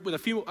small group with a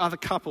few other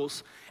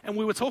couples and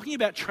we were talking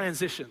about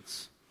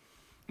transitions.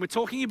 We're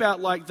talking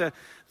about like the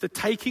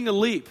taking a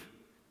leap,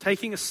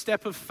 taking a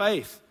step of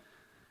faith.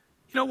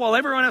 You know, while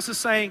everyone else is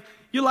saying,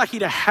 you're lucky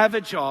to have a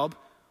job,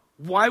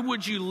 why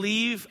would you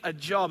leave a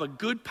job, a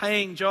good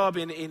paying job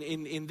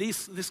in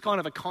this kind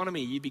of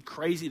economy? You'd be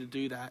crazy to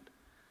do that.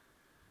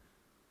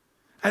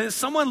 And then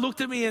someone looked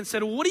at me and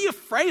said, well, what are you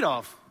afraid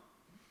of?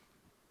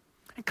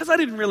 And because I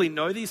didn't really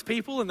know these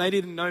people and they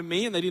didn't know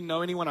me and they didn't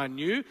know anyone I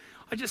knew,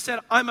 I just said,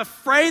 I'm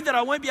afraid that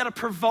I won't be able to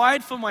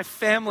provide for my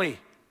family.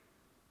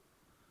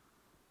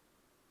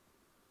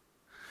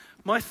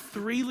 My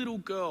 3 little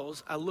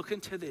girls are looking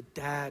to their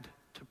dad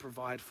to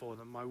provide for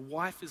them. My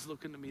wife is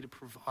looking to me to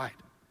provide.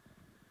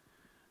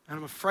 And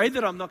I'm afraid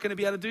that I'm not going to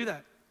be able to do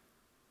that.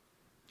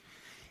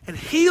 And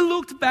he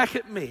looked back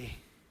at me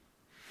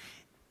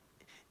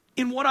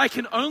in what I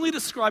can only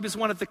describe as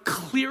one of the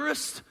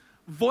clearest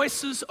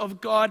voices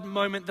of God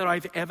moment that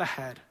I've ever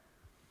had.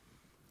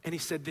 And he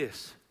said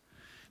this,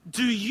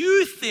 do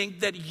you think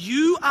that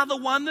you are the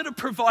one that are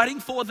providing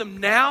for them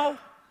now?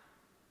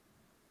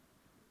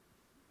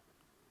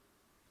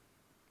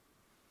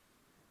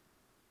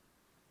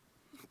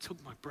 It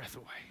took my breath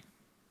away.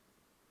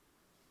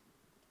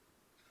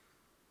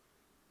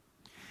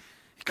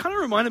 It kind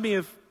of reminded me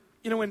of,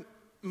 when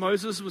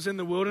Moses was in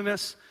the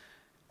wilderness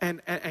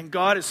and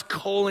God is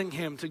calling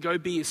him to go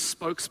be his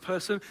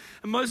spokesperson.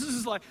 And Moses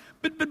is like,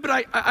 but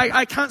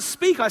I can't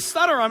speak. I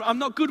stutter. I'm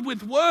not good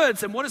with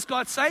words. And what does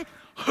God say?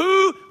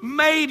 Who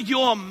made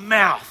your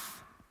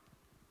mouth?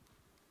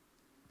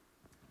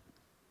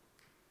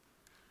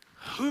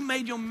 Who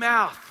made your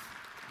mouth?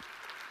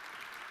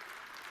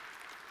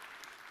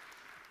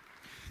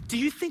 Do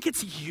you think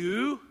it's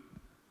you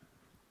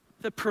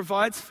that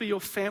provides for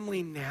your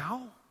family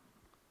now?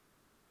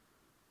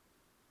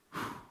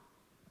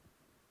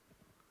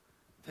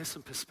 There's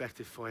some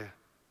perspective for you.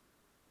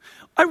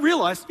 I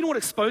realized, what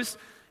exposed?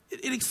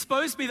 It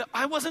exposed me that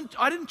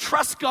I didn't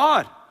trust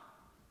God.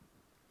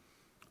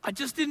 I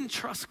just didn't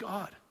trust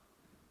God.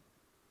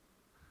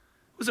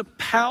 It was a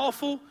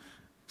powerful,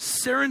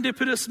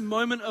 serendipitous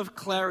moment of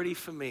clarity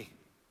for me.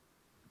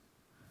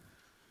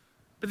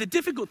 But the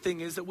difficult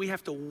thing is that we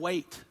have to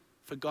wait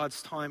for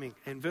God's timing.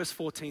 And verse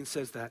 14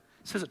 says that.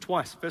 It says it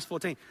twice. Verse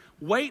 14.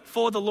 Wait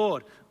for the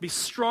Lord. Be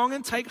strong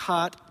and take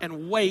heart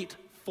and wait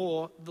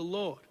for the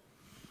Lord.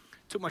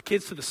 Took my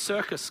kids to the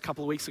circus a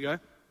couple of weeks ago.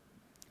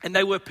 And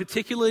they were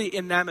particularly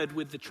enamored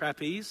with the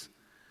trapeze.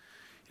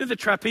 The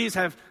trapeze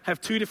have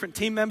two different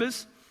team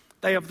members.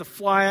 They have the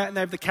flyer and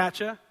they have the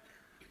catcher.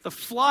 The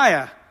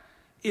flyer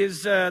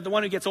is the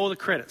one who gets all the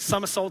credit.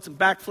 Somersaults and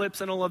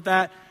backflips and all of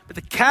that. But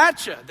the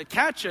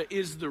catcher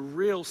is the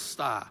real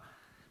star.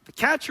 The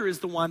catcher is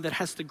the one that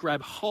has to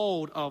grab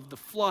hold of the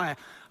flyer.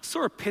 I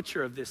saw a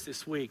picture of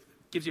this week.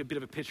 Gives you a bit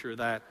of a picture of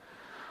that.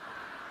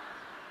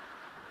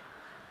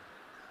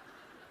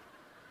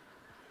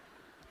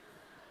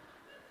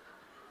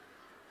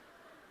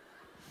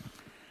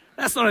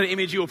 That's not an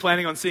image you were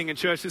planning on seeing in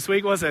church this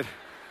week, was it?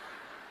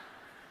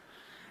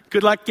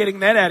 Good luck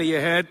getting that out of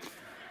your head.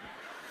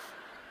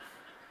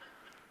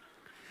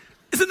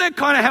 Isn't that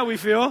kind of how we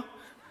feel?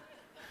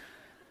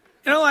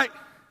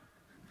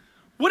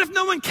 What if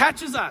no one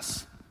catches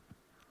us?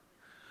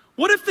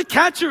 What if the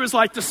catcher is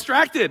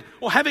distracted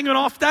or having an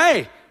off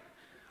day?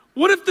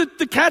 What if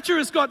the catcher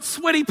has got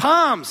sweaty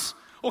palms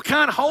or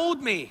can't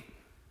hold me?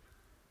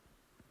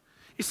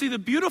 You see, the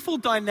beautiful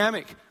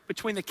dynamic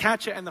between the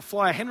catcher and the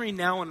flyer, Henry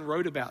Nouwen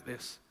wrote about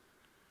this,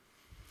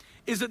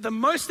 is that the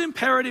most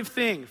imperative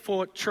thing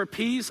for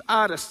trapeze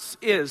artists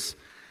is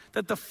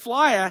that the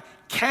flyer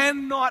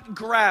cannot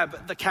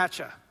grab the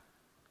catcher.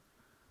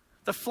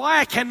 The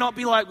flyer cannot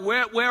be like,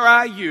 where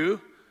are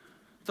you?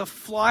 The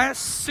flyer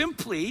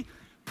simply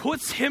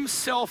puts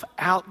himself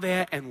out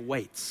there and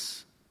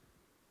waits.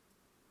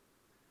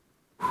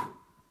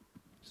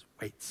 Just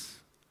waits.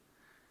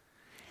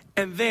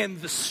 And then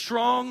the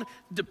strong,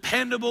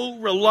 dependable,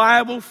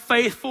 reliable,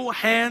 faithful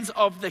hands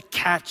of the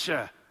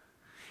catcher.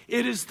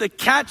 It is the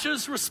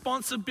catcher's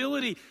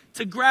responsibility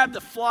to grab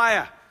the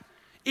flyer.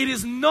 It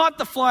is not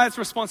the flyer's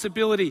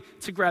responsibility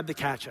to grab the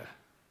catcher.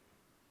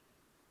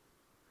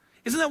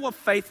 Isn't that what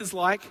faith is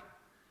like?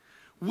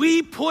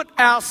 We put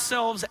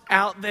ourselves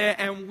out there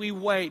and we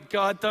wait.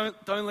 God, don't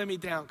let me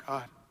down,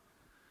 God.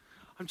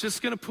 I'm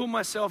just going to put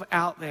myself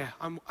out there.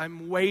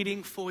 I'm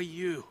waiting for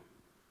you.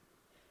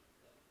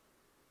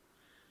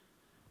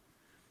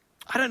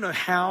 I don't know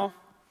how,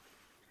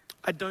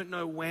 I don't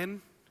know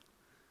when,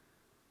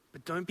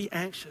 but don't be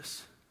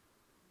anxious.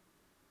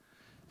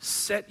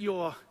 Set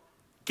your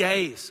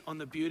gaze on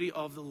the beauty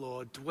of the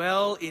Lord.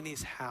 Dwell in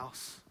his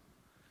house.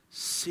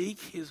 Seek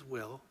his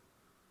will.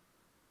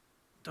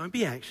 Don't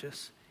be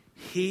anxious.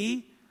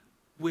 He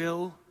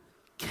will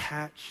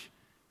catch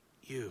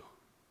you.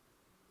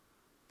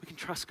 We can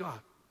trust God.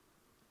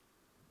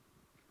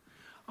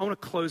 I want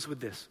to close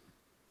with this.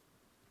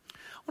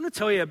 I want to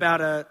tell you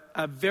about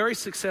a very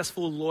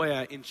successful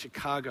lawyer in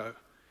Chicago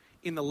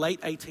in the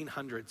late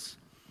 1800s.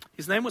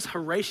 His name was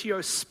Horatio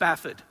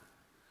Spafford.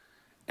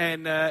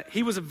 And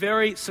he was a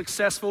very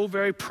successful,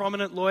 very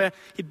prominent lawyer.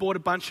 He'd bought a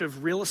bunch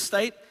of real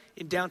estate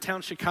in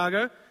downtown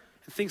Chicago,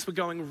 and things were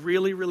going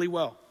really, really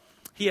well.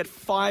 He had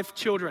 5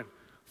 children,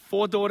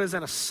 4 daughters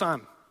and a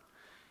son.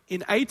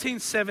 In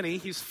 1870,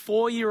 his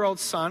 4-year-old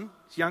son,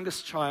 his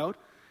youngest child,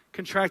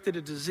 contracted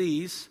a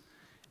disease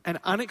and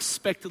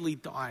unexpectedly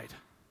died.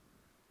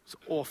 It was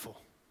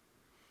awful.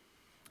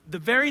 The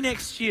very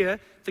next year,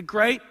 the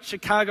Great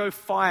Chicago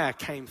Fire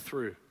came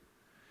through,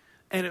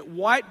 and it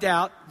wiped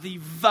out the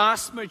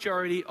vast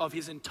majority of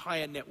his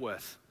entire net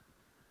worth.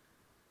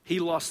 He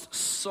lost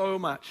so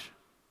much.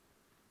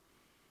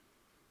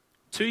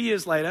 2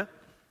 years later,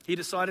 he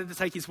decided to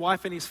take his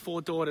wife and his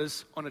 4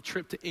 daughters on a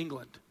trip to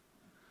England.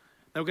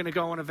 They were going to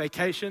go on a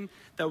vacation.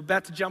 They were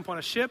about to jump on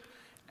a ship,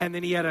 and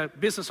then he had a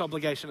business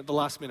obligation at the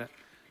last minute.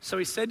 So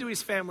he said to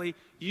his family,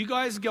 you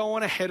guys go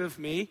on ahead of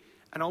me,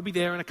 and I'll be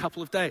there in a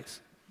couple of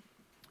days.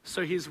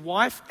 So his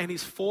wife and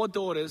his 4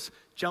 daughters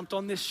jumped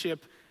on this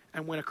ship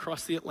and went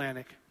across the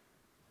Atlantic.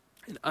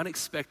 And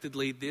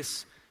unexpectedly,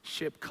 this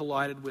ship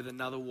collided with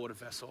another water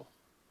vessel,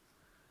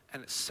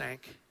 and it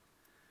sank.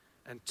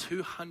 And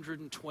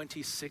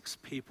 226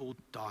 people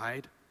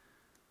died.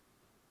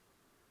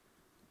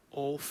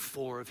 All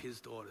 4 of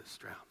his daughters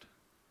drowned.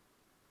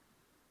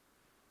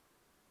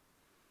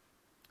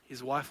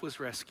 His wife was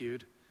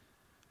rescued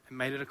and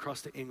made it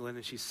across to England,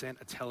 and she sent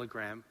a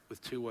telegram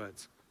with 2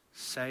 words: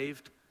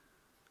 saved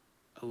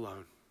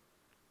alone.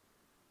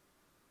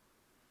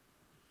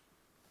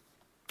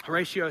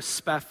 Horatio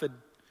Spafford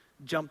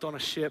jumped on a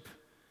ship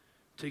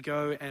to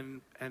go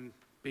and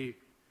be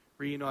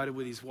reunited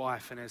with his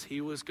wife, and as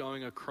he was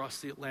going across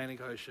the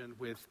Atlantic Ocean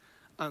with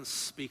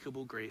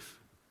unspeakable grief,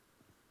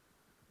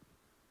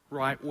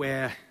 right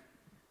where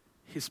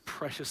his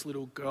precious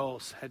little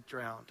girls had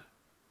drowned,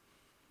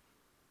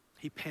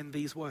 he penned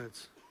these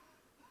words: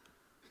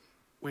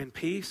 when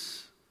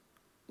peace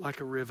like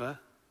a river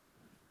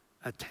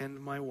attend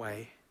my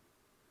way,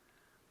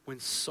 when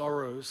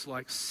sorrows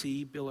like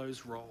sea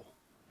billows roll,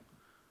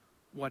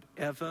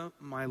 whatever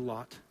my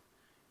lot,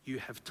 you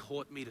have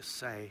taught me to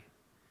say,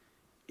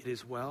 it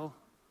is well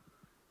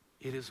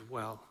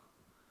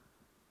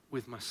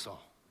with my soul.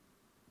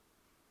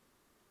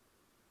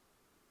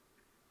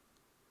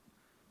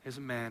 Here's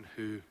a man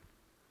who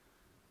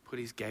put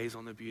his gaze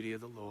on the beauty of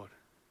the Lord,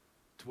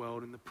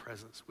 dwelled in the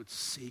presence, would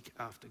seek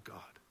after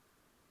God.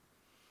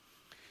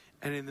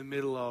 And in the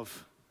middle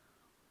of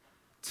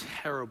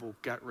terrible,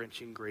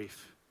 gut-wrenching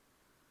grief,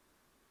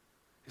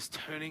 is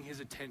turning his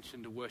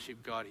attention to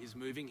worship God. He's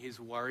moving his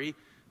worry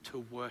to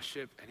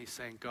worship, and he's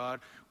saying, God,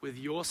 with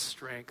your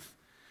strength,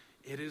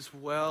 it is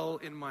well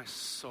in my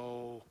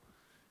soul.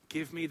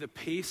 Give me the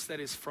peace that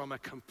is from a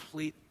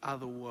complete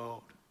other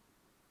world.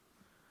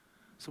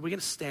 So we're going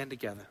to stand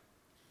together.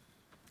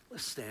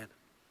 Let's stand.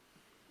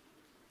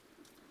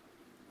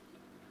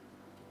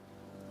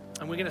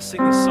 And we're going to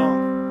sing this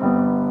song.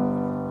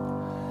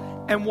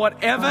 And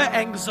whatever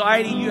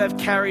anxiety you have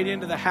carried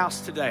into the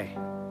house today,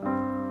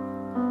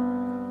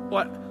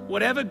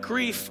 whatever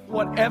grief,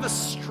 whatever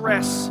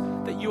stress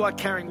that you are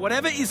carrying,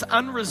 whatever is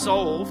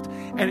unresolved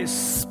and is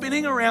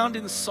spinning around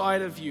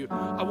inside of you,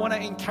 I want to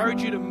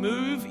encourage you to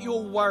move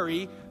your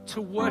worry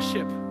to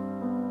worship.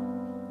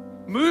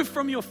 Move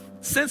from your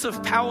sense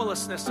of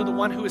powerlessness to the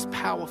one who is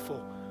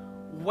powerful.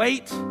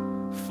 Wait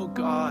for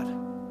God.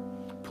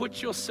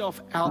 Put yourself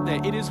out there.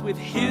 It is with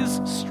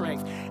his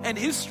strength, and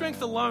his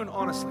strength alone,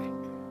 honestly,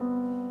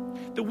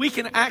 that we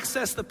can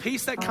access the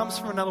peace that comes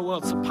from another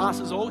world,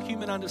 surpasses all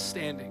human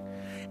understanding.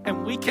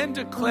 And we can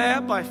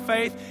declare by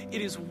faith,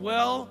 it is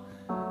well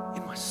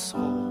in my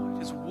soul.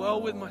 It is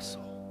well with my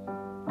soul.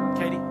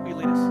 Katie, will you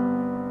lead us?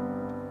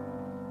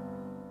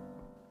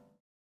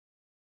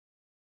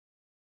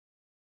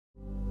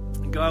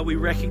 And God, we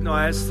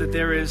recognize that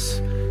there is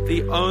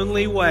the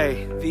only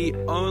way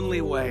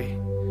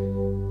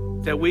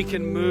that we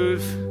can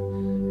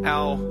move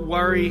our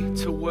worry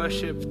to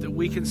worship, that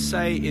we can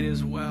say it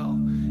is well,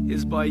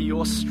 is by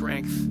your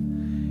strength.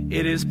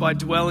 It is by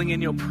dwelling in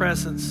your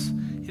presence.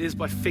 It is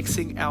by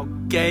fixing our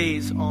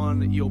gaze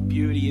on your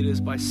beauty. It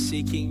is by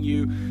seeking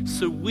you.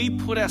 So we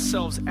put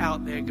ourselves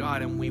out there,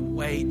 God, and we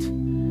wait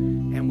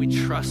and we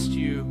trust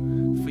you,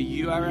 for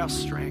you are our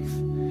strength.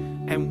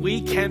 And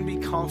we can be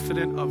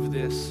confident of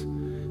this,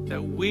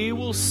 that we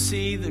will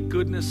see the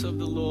goodness of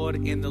the Lord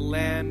in the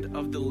land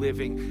of the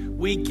living.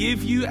 We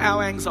give you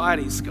our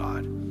anxieties,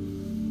 God,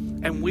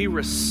 and we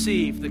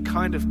receive the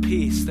kind of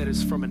peace that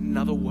is from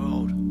another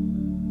world.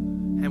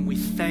 And we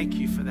thank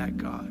you for that,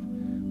 God.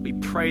 We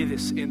pray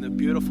this in the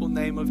beautiful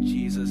name of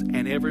Jesus.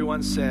 And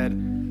everyone said,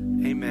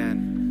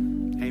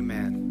 amen,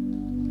 amen,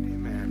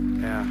 amen.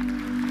 Yeah.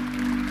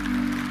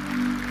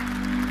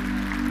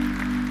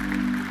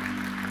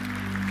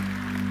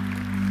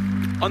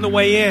 On the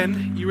way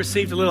in, you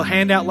received a little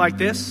handout like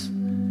this.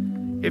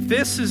 If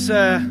this is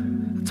a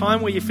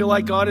time where you feel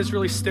like God is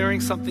really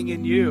stirring something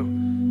in you,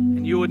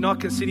 and you would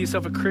not consider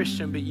yourself a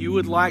Christian, but you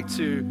would like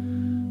to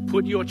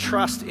put your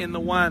trust in the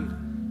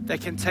one that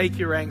can take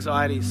your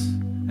anxieties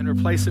and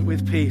replace it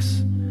with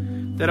peace,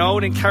 that I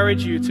would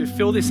encourage you to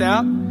fill this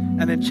out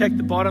and then check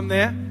the bottom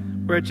there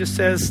where it just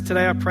says,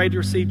 today I prayed to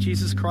receive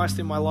Jesus Christ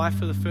in my life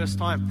for the first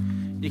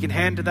time. You can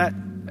hand that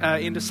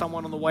into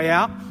someone on the way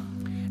out.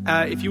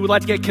 If you would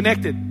like to get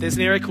connected, there's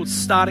an area called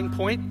Starting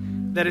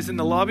Point that is in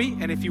the lobby.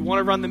 And if you want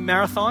to run the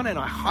marathon, and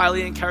I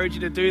highly encourage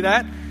you to do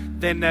that,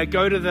 then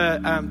go to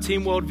the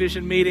Team World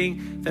Vision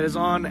meeting that is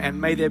on,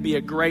 and may there be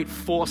a great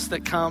force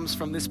that comes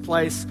from this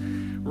place,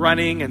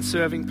 running and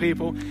serving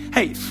people.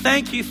 Hey,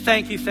 thank you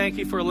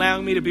for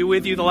allowing me to be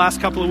with you the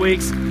last couple of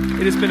weeks.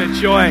 It has been a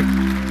joy.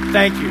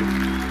 Thank you.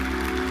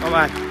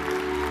 Bye-bye.